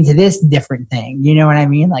turning into this different thing. You know what I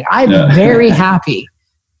mean? Like, I'm very happy.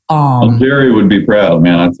 Well, Jerry would be proud,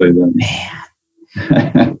 man. I'd say that.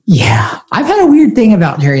 Man. Yeah. I've had a weird thing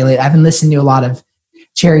about Jerry lately. I've been listening to a lot of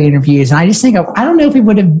Jerry interviews, and I just think, I don't know if we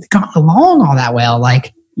would have gotten along all that well.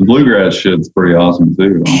 Like, the bluegrass shit's pretty awesome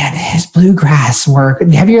too. Man, his bluegrass work.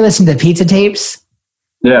 Have you ever listened to Pizza Tapes?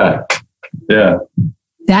 Yeah. Yeah.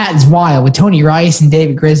 That is wild, with Tony Rice and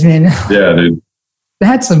David Grisman. Yeah, dude.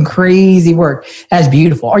 That's some crazy work. That's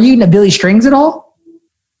beautiful. Are you into Billy Strings at all?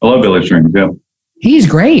 I love Billy Strings, yeah. He's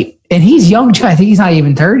great. And he's young too. I think he's not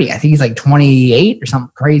even 30. I think he's like 28 or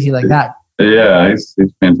something crazy like that. Yeah, he's a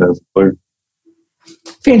fantastic player.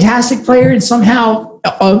 Fantastic player, and somehow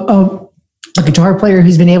a guitar player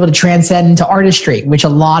who's been able to transcend into artistry, which a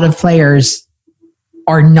lot of players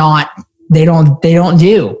are not. They don't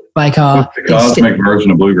do. Like the cosmic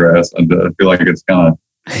version of bluegrass. I feel like it's kind of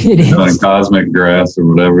like cosmic grass or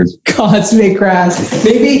whatever. Cosmic grass.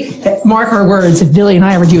 Maybe, mark our words, if Billy and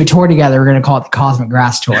I ever do a tour together, we're going to call it the Cosmic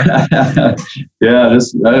Grass Tour. Yeah, I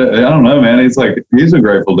don't know, man. He's a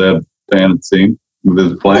Grateful Dead fan, it seems, with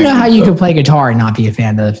his playing. I don't know how you could play guitar and not be a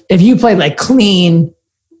fan of. If you played like clean,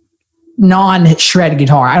 non-shred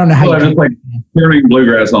guitar. I don't know how Well, just like turning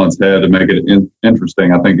bluegrass on its head to make it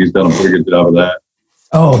interesting. I think he's done a pretty good job of that.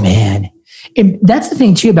 Oh man, that's the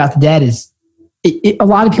thing too about the Dead is a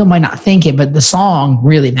lot of people might not think it, but the song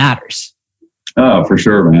really matters. Oh, for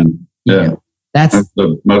sure, man. Yeah, that's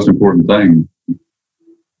the most important thing.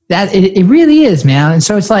 That it really is, man. And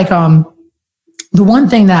so it's like the one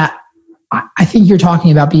thing that I think you're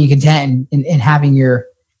talking about being content and having your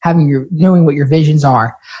knowing what your visions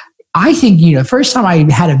are. I think, the first time I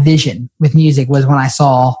had a vision with music was when I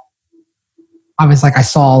saw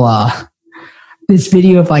this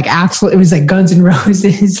video of like Axl. It was like Guns N'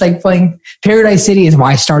 Roses, like playing Paradise City is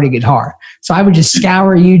why I started guitar. So I would just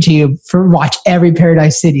scour YouTube watch every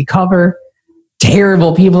Paradise City cover.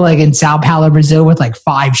 Terrible people like in Sao Paulo, Brazil with like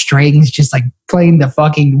 5 strings, just like playing the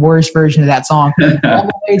fucking worst version of that song, all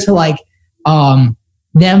the way to like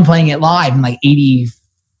them playing it live in like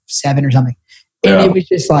 87 or something. And it was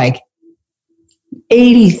just like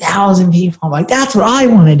 80,000 people. I'm like, that's what I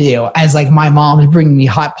want to do. As like my mom is bringing me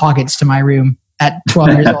Hot Pockets to my room at 12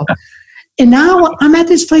 years old. And now I'm at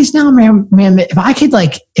this place now, man, if I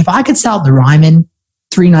could sell the Ryman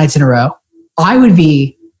 3 nights in a row, I would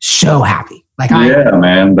be so happy.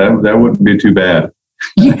 Man, that wouldn't be too bad.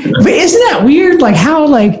 But isn't that weird? Like how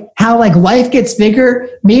life gets bigger.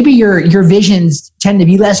 Maybe your visions tend to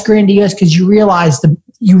be less grandiose because you realize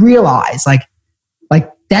like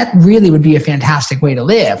that really would be a fantastic way to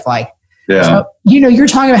live. Like, so, you're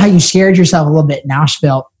talking about how you scared yourself a little bit in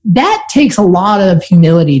Asheville. That takes a lot of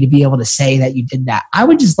humility to be able to say that you did that. I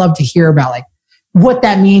would just love to hear about like what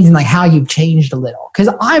that means and like how you've changed a little.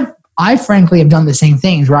 Because I frankly have done the same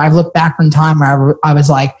things where I've looked back on time where I was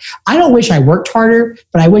like, I don't wish I worked harder,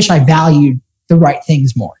 but I wish I valued the right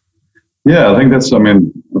things more. Yeah, I think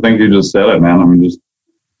you just said it, man. I mean, just,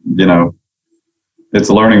 it's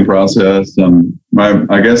a learning process. And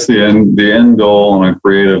I guess the end goal on a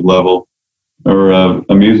creative level or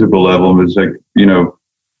a musical level is like,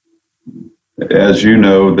 as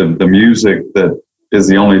the music that is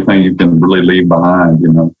the only thing you can really leave behind,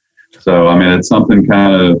 So, I mean, it's something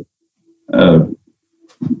kind of,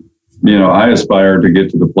 I aspire to get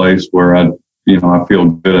to the place where I feel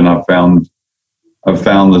good and I've found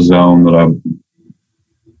the zone that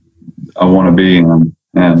I want to be in.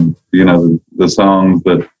 And, the songs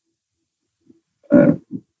that,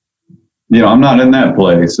 I'm not in that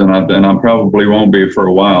place and I probably won't be for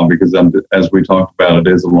a while because as we talked about,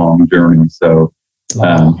 it is a long journey. So,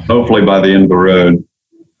 hopefully by the end of the road,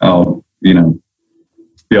 I'll, be able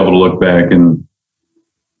to look back and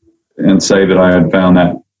say that I had found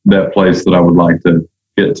that place that I would like to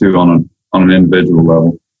get to on an individual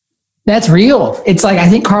level. That's real. It's like, I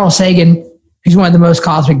think Carl Sagan, who's one of the most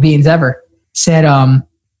cosmic beings ever, said, at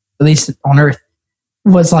least on Earth,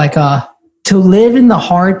 was like, to live in the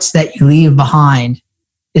hearts that you leave behind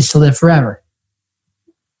is to live forever.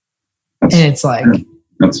 And it's like,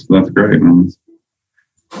 that's great, man.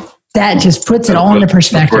 That just puts it all into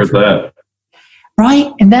perspective.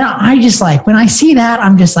 Right? And then I just like, when I see that,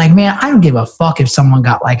 I'm just like, man, I don't give a fuck if someone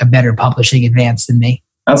got like a better publishing advance than me.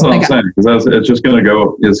 That's what I'm saying. Because it's just going to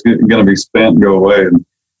go, it's going to be spent and go away. And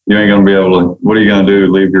you ain't going to be able to, what are you going to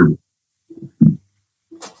do? Leave your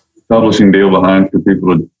publishing deal behind for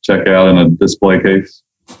people to check out in a display case?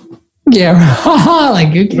 Yeah. Like,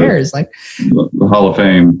 who cares? Like the Hall of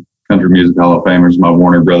Fame, Country Music Hall of Famers, my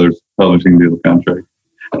Warner Brothers publishing deal contract.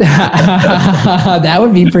 That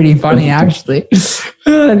would be pretty funny, actually.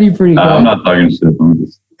 That'd be pretty cool. I'm not talking shit. I'm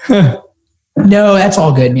just... No, that's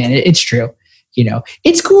all good, man. It's true.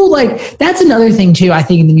 It's cool. Like, that's another thing, too, I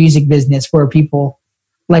think, in the music business where people,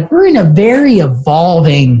 like, we're in a very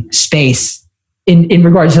evolving space in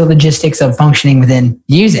regards to the logistics of functioning within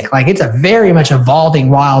music. Like, it's a very much evolving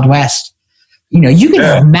Wild West. You can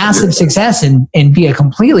have massive success and be a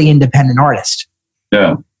completely independent artist.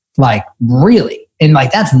 Yeah. Like, really. And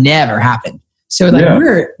like, that's never happened. So like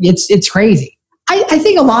it's crazy. I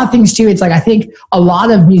think a lot of things too. It's like, I think a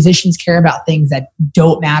lot of musicians care about things that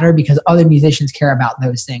don't matter because other musicians care about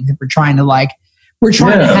those things. And we're trying to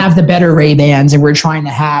have the better Ray-Bans and we're trying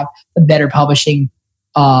to have the better publishing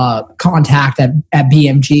contact at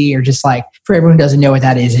BMG, or just like, for everyone who doesn't know what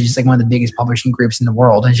that is, it's just like one of the biggest publishing groups in the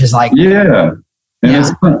world. It's just like,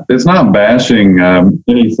 it's not bashing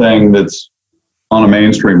anything that's on a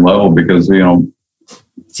mainstream level because, zero.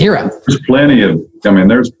 There's plenty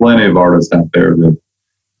of artists out there that,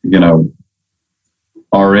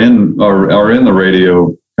 are in the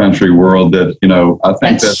radio country world that, I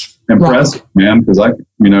think that's impressive, man. Because I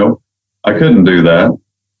couldn't do that.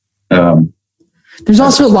 There's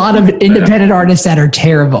also a lot of independent artists that are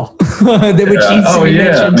terrible that would need to be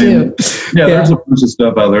mentioned too. Yeah, there's a bunch of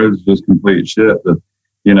stuff out there that's just complete shit. But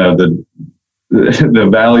the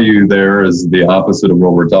value there is the opposite of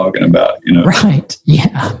what we're talking about. Right?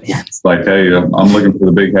 Yeah. It's like, hey, I'm looking for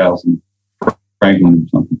the big house in Franklin or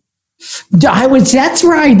something. That's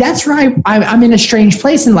right. I'm in a strange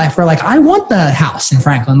place in life where like I want the house in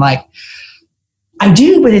Franklin, like I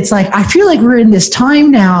do, but it's like I feel like we're in this time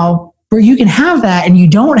now where you can have that and you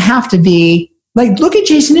don't have to be like. Look at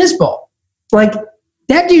Jason Isbell, like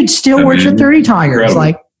that dude still works with 30 Tigers. Incredible.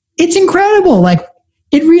 Like it's incredible. Like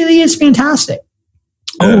it really is fantastic.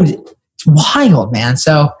 Oh, it's wild, man.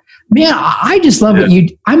 So man, I just love what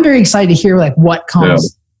I'm very excited to hear like what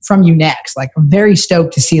comes from you next. Like I'm very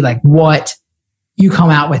stoked to see like what you come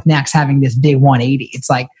out with next, having this big 180. It's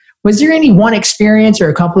like, was there any one experience or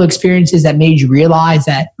a couple of experiences that made you realize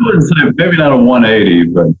that? I wouldn't say maybe not a 180,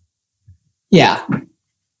 but yeah.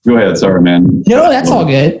 Go ahead. Sorry, man. No, that's all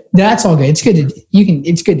good. That's all good. It's good to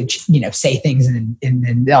It's good to say things and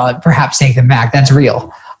perhaps take them back. That's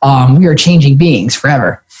real. We are changing beings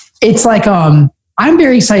forever. It's like I'm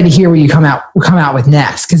very excited to hear what you come out with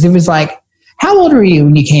next, because it was like, how old were you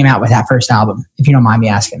when you came out with that first album, if you don't mind me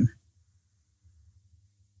asking?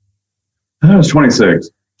 I was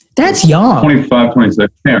 26. That's young. 25,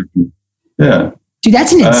 26. Yeah. Dude,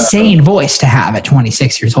 that's an insane voice to have at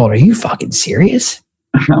 26 years old. Are you fucking serious?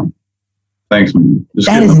 Thanks, man.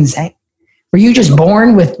 That is insane. Were you just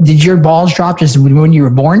born with, did your balls drop just when you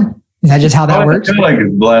were born? Is that just how that works? I feel like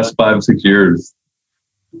the last 5-6 years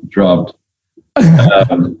dropped.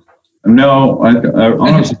 No, I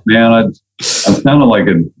honestly, man, I'm kind of like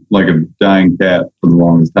a dying cat for the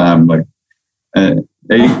longest time. Like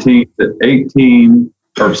 18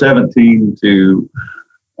 or 17 to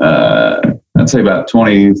I'd say about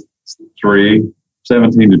 23,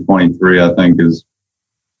 17 to 23. I think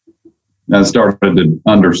I started to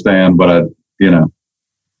understand, but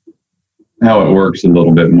how it works a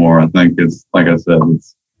little bit more. I think it's like I said,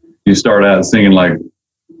 you start out singing like.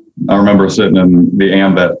 I remember sitting in the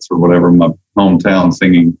AMVETS or whatever in my hometown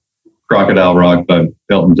singing Crocodile Rock by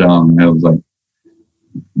Elton John. And it was like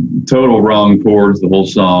total wrong chords. The whole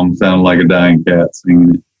song sounded like a dying cat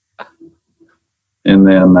singing it. And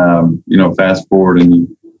then, fast forward and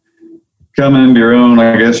you come into your own,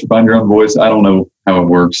 I guess you find your own voice. I don't know how it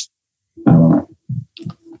works. I don't know.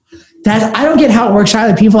 I don't get how it works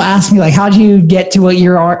either. People ask me like, how'd you get to what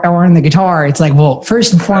you are on the guitar? It's like, well,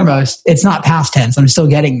 first and foremost, it's not past tense. I'm still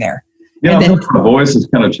getting there. Yeah, my voice has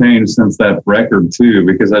kind of changed since that record too,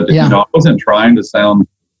 because I wasn't trying to sound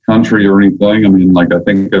country or anything. I mean, like I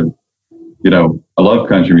think of, I love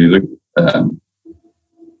country music, but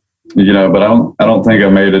I don't think I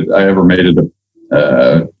ever made it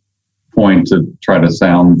a point to try to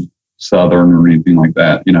sound Southern or anything like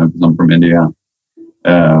that, because I'm from Indiana.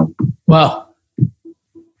 Well,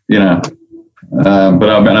 but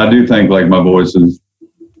I do think like my voice has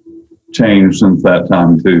changed since that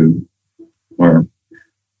time too, where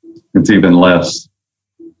it's even less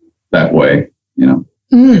that way,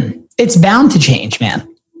 It's bound to change, man.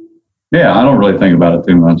 Yeah. I don't really think about it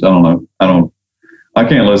too much. I don't know. I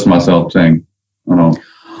can't listen to myself sing. I don't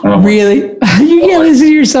really? You can't listen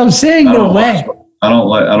to yourself sing? No way. I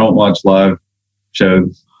don't watch live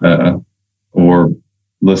shows, or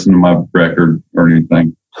listen to my record or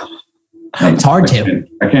anything. It's hard to.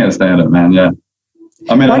 I can't stand it, man. Yeah.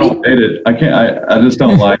 I mean, I don't hate it. I can't. I just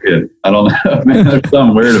don't like it. I don't know. Man, there's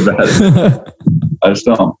something weird about it. I just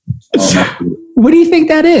don't. What do you think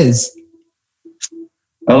that is?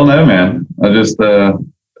 I don't know, man. I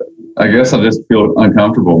guess I just feel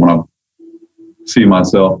uncomfortable when I see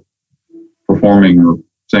myself performing or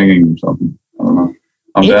singing or something. I don't know.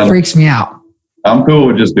 It freaks me out. I'm cool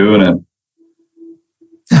with just doing it.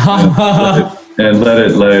 and let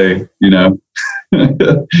it lay,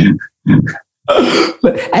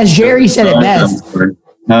 As Jerry said it best.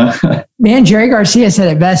 Man, Jerry Garcia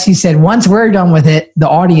said it best. He said, once we're done with it, the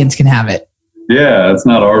audience can have it. Yeah, it's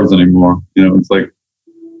not ours anymore. It's like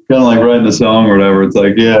kind of like writing a song or whatever. It's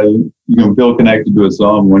like, yeah, you can feel connected to a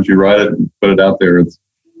song once you write it and put it out there. It's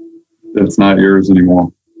not yours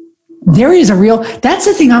anymore. There is that's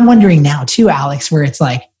the thing I'm wondering now too, Alex, where it's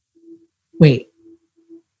like, wait,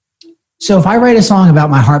 so if I write a song about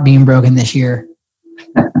my heart being broken this year,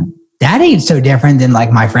 that ain't so different than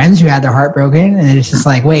like my friends who had their heart broken. And it's just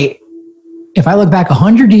like, wait, if I look back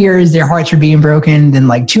 100 years, their hearts are being broken, then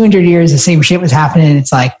like 200 years, the same shit was happening.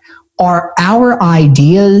 It's like, are our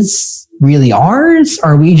ideas really ours?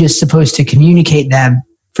 Or are we just supposed to communicate them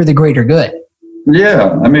for the greater good?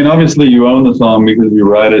 Yeah. I mean, obviously you own the song because you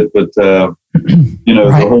write it, but right.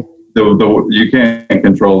 you can't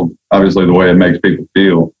control obviously the way it makes people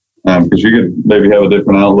feel. because you could maybe have a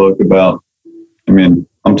different outlook about. I mean,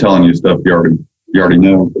 I'm telling you stuff you already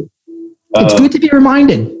know. But, it's good to be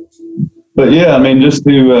reminded. But yeah, I mean, just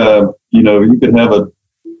to you could have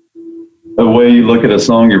a way you look at a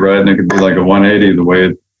song you write, and it could be like a 180 the way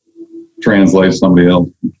it translates somebody else.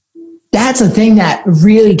 That's a thing that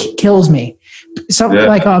really kills me.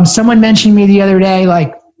 So, someone mentioned me the other day,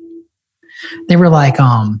 like they were like,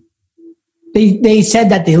 they said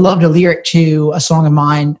that they loved a lyric to a song of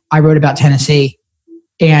mine I wrote about Tennessee,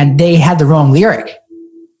 and they had the wrong lyric.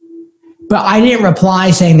 But I didn't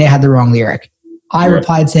reply saying they had the wrong lyric. I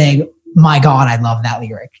replied saying, my God, I love that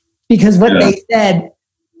lyric. Because what they said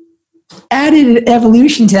added an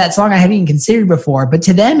evolution to that song I hadn't even considered before. But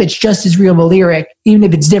to them, it's just as real of a lyric, even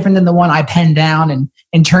if it's different than the one I penned down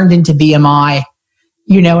and turned into BMI.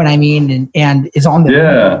 You know what I mean? And is on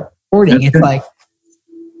the recording. It's like...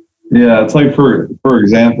 Yeah, it's like, for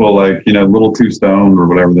example, like, Little Too Stoned or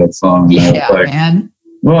whatever that song. Yeah, like, man.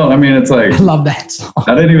 Well, I mean, it's like... I love that song.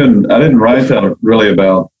 I didn't write that really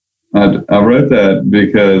about... I wrote that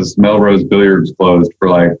because Melrose Billiards closed for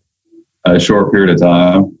like a short period of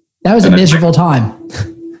time. That was a miserable time.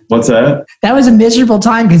 What's that? That was a miserable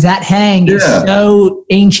time because that hang is so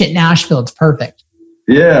ancient Nashville. It's perfect.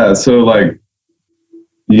 Yeah. So like,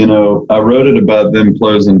 I wrote it about them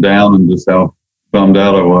closing down and just how bummed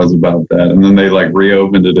out I was about that. And then they like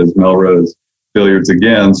reopened it as Melrose Billiards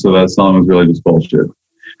again. So that song was really just bullshit.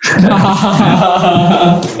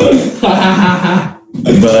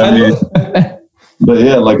 But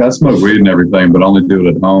yeah, like I smoke weed and everything, but only do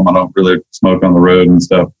it at home. I don't really smoke on the road and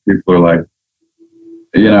stuff. People are like,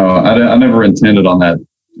 I never intended on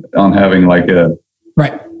having like a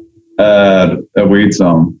weed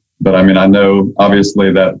song. But I mean, I know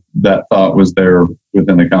obviously that thought was there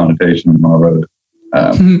within the connotation when I wrote it.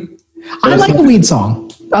 I like a weed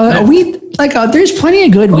song. There's plenty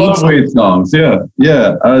of good weed songs.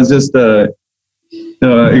 Yeah. I was just, it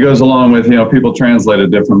goes along with, people translate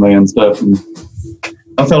it differently and stuff. And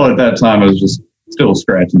I felt at that time I was just still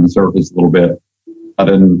scratching the surface a little bit. I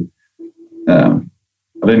didn't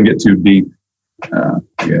get too deep, I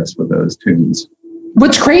guess, with those tunes.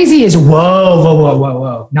 What's crazy is,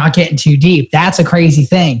 whoa. Not getting too deep. That's a crazy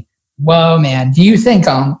thing. Whoa, man. Do you think,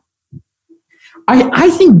 I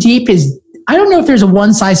think deep is, I don't know if there's a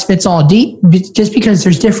one size fits all deep, just because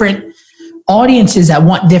there's different audiences that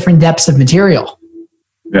want different depths of material.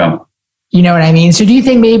 Yeah. You know what I mean? So do you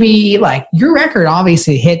think maybe like your record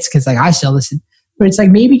obviously hits because like I still listen, but it's like,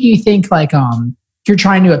 maybe do you think like, you're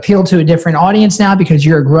trying to appeal to a different audience now because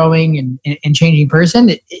you're a growing and changing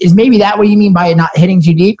person? Is maybe that what you mean by it not hitting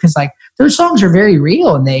too deep? Because like those songs are very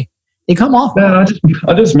real and they come off. Yeah,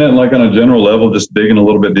 I just meant like on a general level, just digging a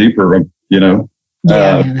little bit deeper, Yeah,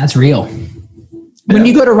 man, that's real. When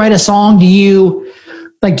you go to write a song, do you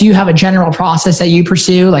have a general process that you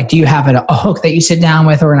pursue? Like, do you have a hook that you sit down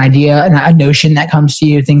with, or an idea, a notion that comes to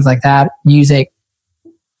you, things like that, music?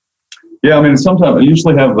 Yeah, I mean, sometimes I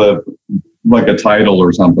usually have a title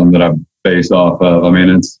or something that I base off of. I mean,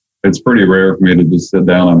 it's pretty rare for me to just sit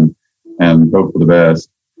down and hope for the best.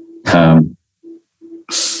 I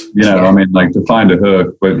mean, like to find a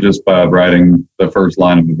hook, but just by writing the first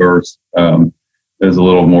line of the verse is a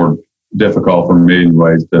little more difficult for me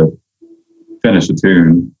anyways to finish a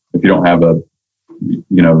tune if you don't have the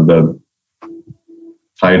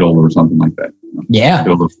title or something like that. Yeah.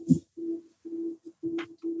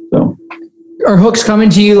 So. Are hooks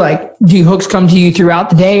coming to you? Like, do hooks come to you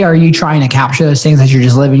throughout the day? Or are you trying to capture those things as you're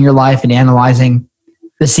just living your life and analyzing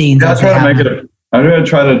the scenes? Yeah, I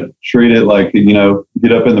try to treat it like,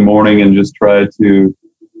 get up in the morning and just try to,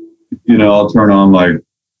 I'll turn on like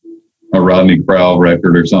a Rodney Crowell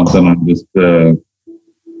record or something and just,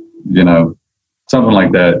 something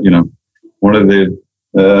like that, one of the,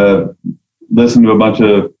 listen to a bunch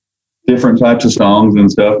of different types of songs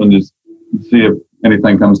and stuff and just see if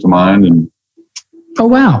anything comes to mind. And oh,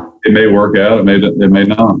 wow. It may work out. It may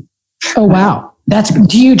not. Oh, wow.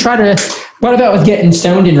 Do you try to, what about with getting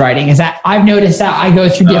stoned in writing? Is that, I've noticed that I go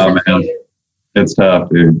through different. Oh, man. It's tough,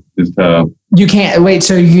 dude. It's tough. You can't wait.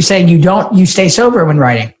 So you're saying you stay sober when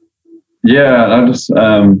writing? Yeah. I just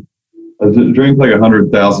drink like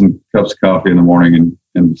 100,000 cups of coffee in the morning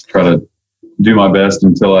and just try to do my best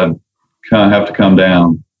until I kind of have to come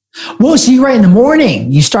down. Whoa, so you write in the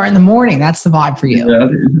morning. You start in the morning. That's the vibe for you. Yeah,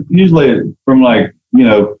 usually from like,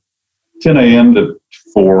 10 a.m. to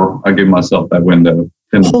 4, I give myself that window.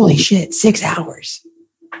 Holy shit, 6 hours.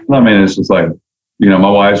 I mean, it's just like, my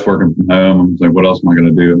wife's working from home. I'm like, what else am I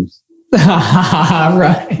going to do?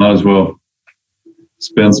 Right. Might as well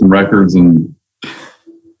spin some records and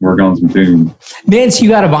work on some tunes. Vince, you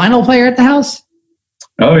got a vinyl player at the house?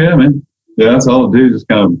 Oh yeah, man. Yeah, that's all I do. Just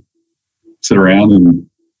kind of sit around and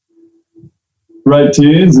write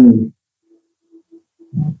tunes and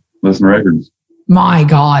listen to records. My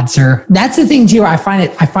God, sir. That's the thing too. I find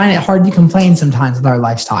it hard to complain sometimes with our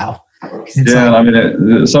lifestyle. Yeah, like, I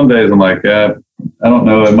mean, some days I'm like, I don't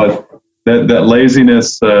know that much. That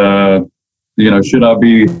laziness, should I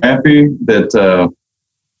be happy that,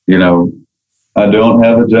 I don't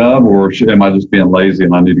have a job, or am I just being lazy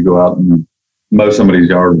and I need to go out and mow somebody's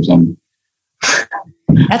yard or something?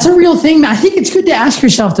 That's a real thing. I think it's good to ask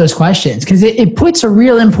yourself those questions because it puts a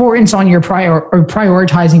real importance on your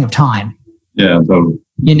prioritizing of time. Yeah, totally.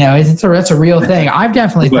 That's a real thing. I've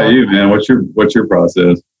definitely. What about you, man? What's your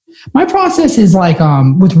process? My process is like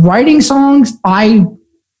with writing songs, I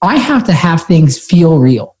have to have things feel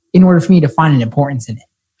real in order for me to find an importance in it.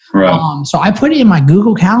 Right. So I put it in my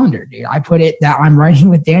Google Calendar, dude. I put it that I'm writing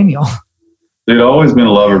with Daniel. Dude, I've always been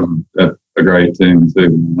a lover of a great tune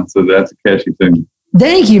too. So that's a catchy thing.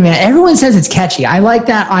 Thank you, man. Everyone says it's catchy. I like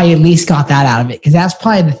that. I at least got that out of it because that's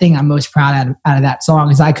probably the thing I'm most proud out of that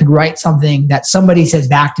song is I could write something that somebody says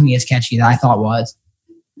back to me as catchy that I thought was.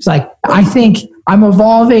 It's like, I think I'm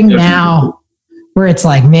evolving now where it's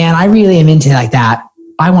like, man, I really am into like that.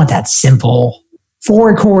 I want that simple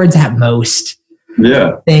 4 chords at most.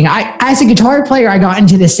 Yeah. Thing. As a guitar player, I got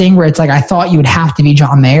into this thing where it's like I thought you would have to be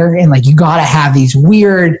John Mayer and like you got to have these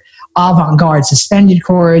weird avant-garde suspended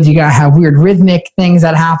chords. You got to have weird rhythmic things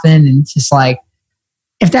that happen. And it's just like,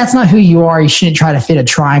 if that's not who you are, you shouldn't try to fit a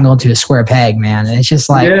triangle into a square peg, man. And it's just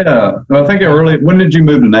like, yeah. I think when did you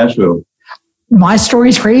move to Nashville? My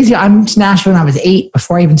story's crazy. I moved to Nashville when I was 8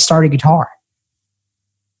 before I even started guitar.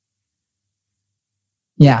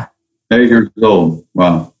 Yeah. 8 years old.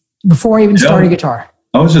 Wow. Before I even started guitar.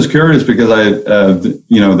 I was just curious because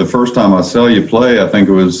the first time I saw you play, I think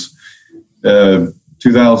it was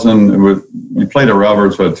 2000. You played at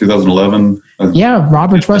Roberts, 2011? Yeah,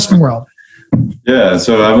 Roberts Western World. Yeah,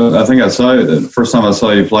 so I think I saw you the first time I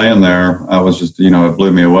saw you playing there. I was just, it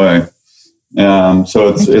blew me away.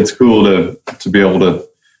 So it's cool to be able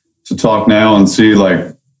to talk now and see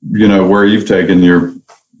like, where you've taken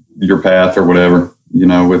your path or whatever,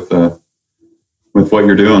 with what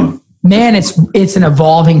you're doing. Man, it's an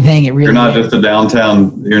evolving thing. It really You're not just a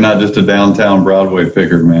downtown Broadway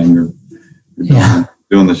picker, man. You're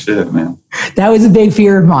doing the shit, man. That was a big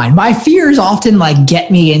fear of mine. My fears often like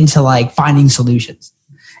get me into like finding solutions.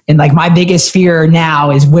 And like my biggest fear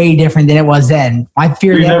now is way different than it was then. My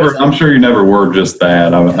fear I'm sure you never were just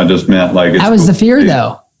that. I just meant like that was the fear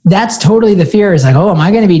though. That's totally the fear. Is like, oh, am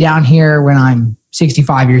I going to be down here when I'm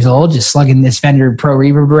 65 years old, just slugging this Fender Pro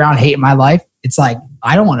Reverb around, hating my life? It's like,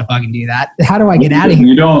 I don't want to fucking do that. How do I get out of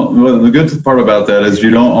here? The good part about that is you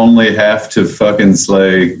don't only have to fucking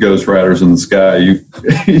slay Ghost Riders in the Sky.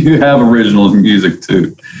 You have original music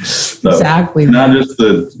too. So exactly. You're not just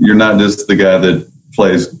the guy that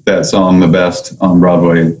plays that song the best on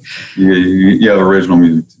Broadway. You have original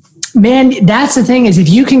music. Man, that's the thing is if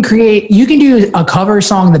you can do a cover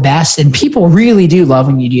song the best, and people really do love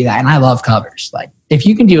when you do that. And I love covers. Like if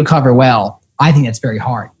you can do a cover well, I think that's very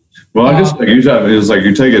hard. Well, I just it's like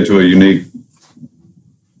you take it to a unique,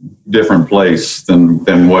 different place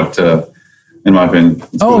than what, in my opinion.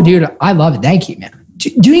 Cool. Dude, I love it. Thank you, man.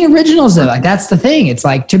 Doing originals though, like that's the thing. It's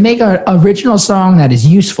like to make an original song that is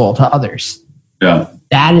useful to others. Yeah.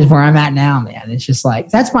 That is where I'm at now, man. It's just like,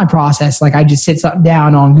 that's my process. Like I just sit something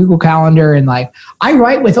down on Google Calendar and like, I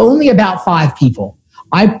write with only about 5 people.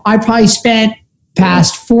 I probably spent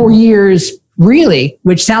past 4 years really,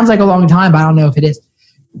 which sounds like a long time, but I don't know if it is,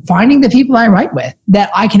 finding the people I write with that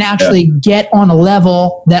I can actually get on a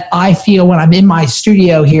level that I feel when I'm in my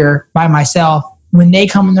studio here by myself, when they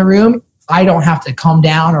come in the room, I don't have to calm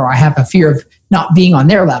down or I have a fear of not being on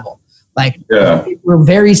their level. Like we're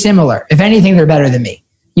very similar. If anything, they're better than me.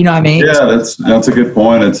 You know what I mean? Yeah, that's a good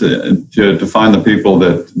point. It's to find the people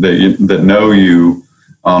that know you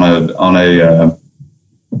on a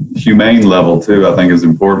humane level too. I think is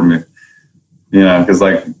important. Because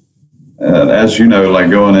like as you know,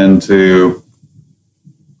 like going into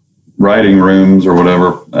writing rooms or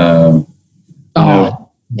whatever.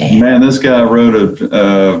 Man, this guy wrote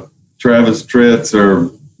a Travis Tritt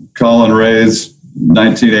or Colin Ray's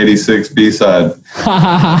 1986 B-side.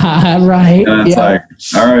 Right. And it's like,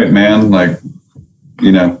 all right, man, like,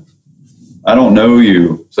 I don't know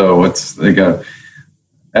you. So it's like at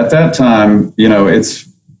that time,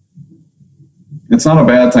 it's not a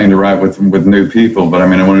bad thing to write with new people, but I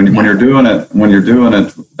mean, when you're doing it,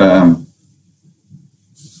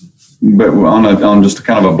 but on just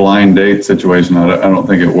kind of a blind date situation, I don't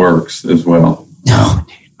think it works as well. No,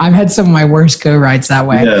 I've had some of my worst co-writes that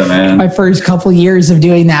way. Yeah, man. My first couple years of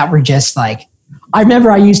doing that were just like, I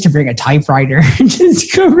remember I used to bring a typewriter and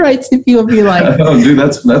just co-write to people, be like, oh, dude,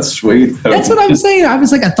 that's sweet. That's what I'm saying. I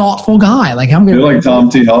was like a thoughtful guy. Like I'm gonna. You're like Tom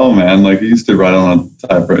T. Hall, man. Like he used to write on a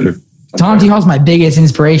typewriter. Tom T. Hall's my biggest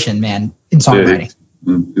inspiration, man, in songwriting.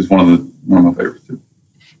 Yeah, he's one of my favorites too.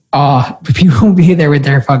 People will be there with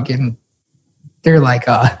their fucking. They're like,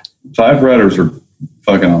 typewriters are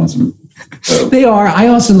fucking awesome. So. They are. I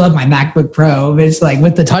also love my MacBook Pro, but it's like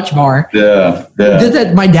with the touch bar. Yeah.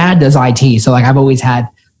 My dad does IT, so like I've always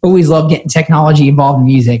loved getting technology involved in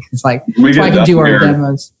music. It's like so I can do our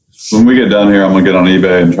demos. When we get done here, I'm gonna get on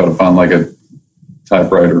eBay and try to find like a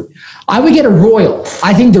typewriter. I would get a Royal.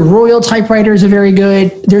 I think the Royal typewriters are very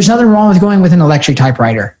good. There's nothing wrong with going with an electric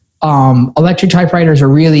typewriter. Electric typewriters are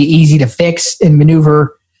really easy to fix and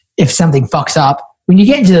maneuver if something fucks up. When you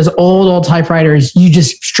get into those old typewriters, you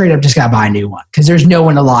just straight up just got to buy a new one because there's no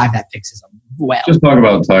one alive that fixes them well. Just talk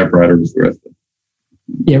about typewriters the rest of it.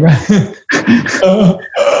 Yeah, right.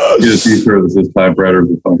 You just be sure that this typewriters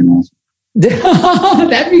are fucking awesome.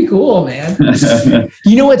 That'd be cool, man.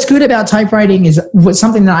 You know what's good about typewriting is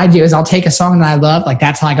something that I do is I'll take a song that I love, like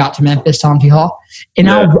That's How I Got to Memphis, Tom T. Hall, and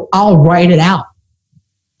I'll write it out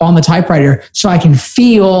on the typewriter so I can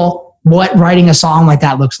feel what writing a song like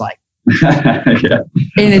that looks like. Yeah.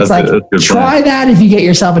 And it's try that if you get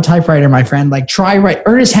yourself a typewriter, my friend. Like write.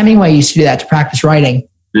 Ernest Hemingway used to do that to practice writing.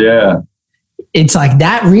 Yeah. It's like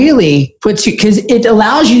that really puts you, because it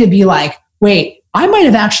allows you to be like, wait, I might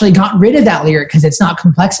have actually gotten rid of that lyric because it's not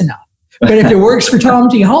complex enough. But if it works for Tom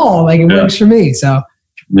T. Hall, like it works for me. So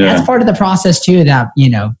that's part of the process too, that,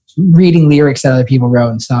 reading lyrics that other people wrote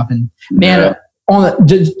and stuff. And man,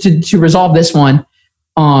 to resolve this one,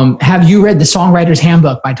 have you read The Songwriter's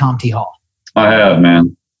Handbook by Tom T. Hall? I have,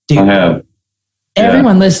 man. Dude, I have.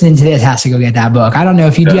 Everyone listening to this has to go get that book. I don't know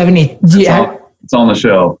if you do you have any. It's on the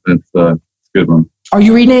shelf. It's a good one. Are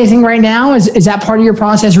you reading anything right now? Is that part of your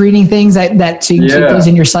process, reading things that so you can keep those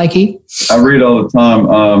in your psyche? I read all the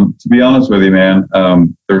time. To be honest with you, man,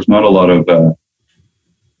 there's not a lot of.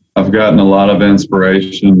 I've gotten a lot of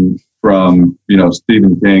inspiration from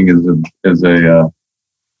Stephen King is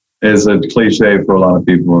a cliche for a lot of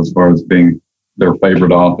people as far as being their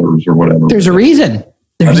favorite authors or whatever. There's a reason.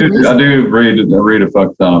 I do read a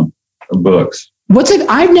fuck ton of books.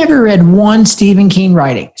 I've never read one Stephen King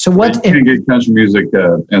writing. So what? You can get country music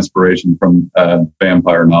inspiration from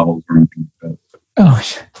vampire novels or anything like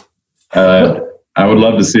that. I would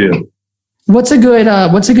love to see it. What's a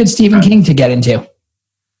good Stephen King to get into?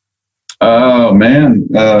 Oh man.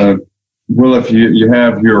 Well, if you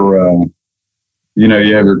have your you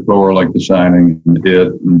have your core like The Shining and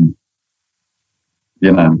It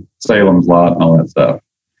and Salem's Lot and all that stuff.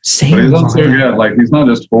 But he's also got he's not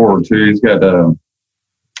just horror too. He's got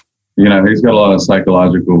he's got a lot of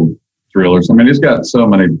psychological thrillers. I mean, he's got so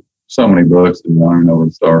many books that I don't even know where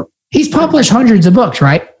to start. He's published hundreds of books,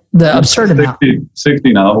 right? The absurd amount.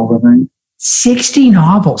 60 novels, I think. 60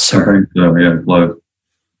 novels, sir. I think so, yeah, close.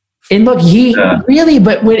 And look, really,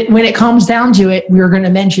 but when it comes down to it, we're going to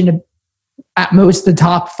mention at most the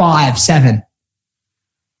top 5, 7.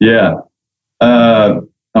 Yeah. I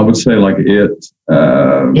would say It.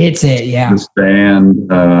 It's It, yeah. The Stand.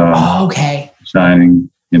 Okay. Shining,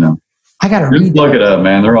 I got to read Just look it up,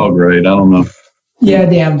 man. They're all great. I don't know. Yeah,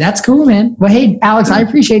 damn. That's cool, man. Well, hey, Alex, I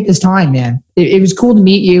appreciate this time, man. It was cool to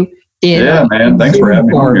meet you. Man. Thanks for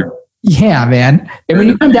having me on here. Yeah, man. And when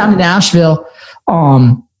you come down to Nashville,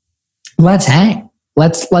 let's hang.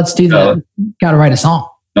 Let's do that. Got to write a song.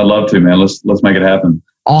 I'd love to, man. Let's make it happen.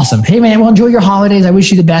 Awesome. Hey, man. Well, enjoy your holidays. I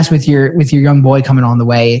wish you the best with your young boy coming on the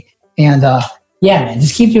way. And man,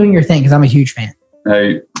 just keep doing your thing because I'm a huge fan.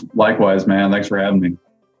 Hey, likewise, man. Thanks for having me.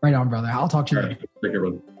 Right on, brother. I'll talk to you later. Take care,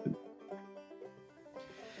 brother.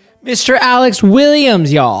 Mr. Alex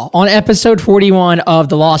Williams, y'all, on episode 41 of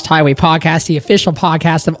the Lost Highway podcast, the official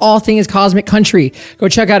podcast of all things Cosmic Country. Go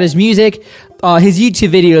check out his music. His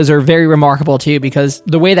YouTube videos are very remarkable too, because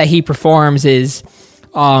the way that he performs is,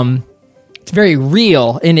 it's very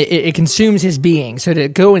real and it consumes his being. So to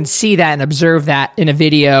go and see that and observe that in a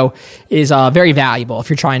video is very valuable if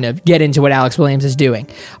you're trying to get into what Alex Williams is doing.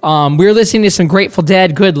 We were listening to some Grateful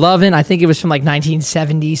Dead, Good Lovin'. I think it was from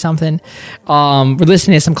 1970 something. We're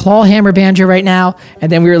listening to some Clawhammer banjo right now.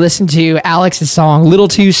 And then we were listening to Alex's song, Little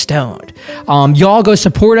Too Stoned. Y'all go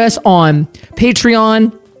support us on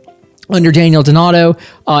Patreon under Daniel Donato,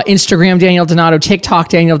 Instagram Daniel Donato, TikTok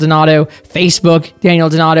Daniel Donato, Facebook Daniel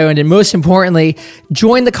Donato, and then most importantly,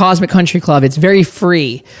 join the Cosmic Country Club. It's very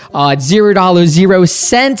free. It's $0, 0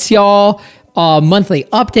 cents, y'all. monthly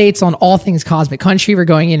updates on all things Cosmic Country. We're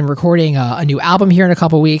going in and recording a new album here in a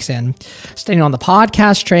couple weeks and staying on the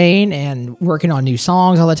podcast train and working on new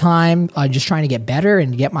songs all the time. Just trying to get better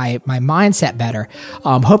and get my mindset better.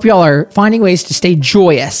 Hope y'all are finding ways to stay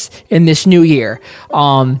joyous in this new year.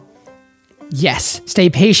 Yes, stay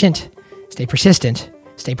patient, stay persistent,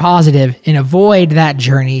 stay positive, and avoid that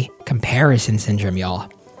journey comparison syndrome,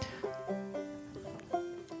 y'all.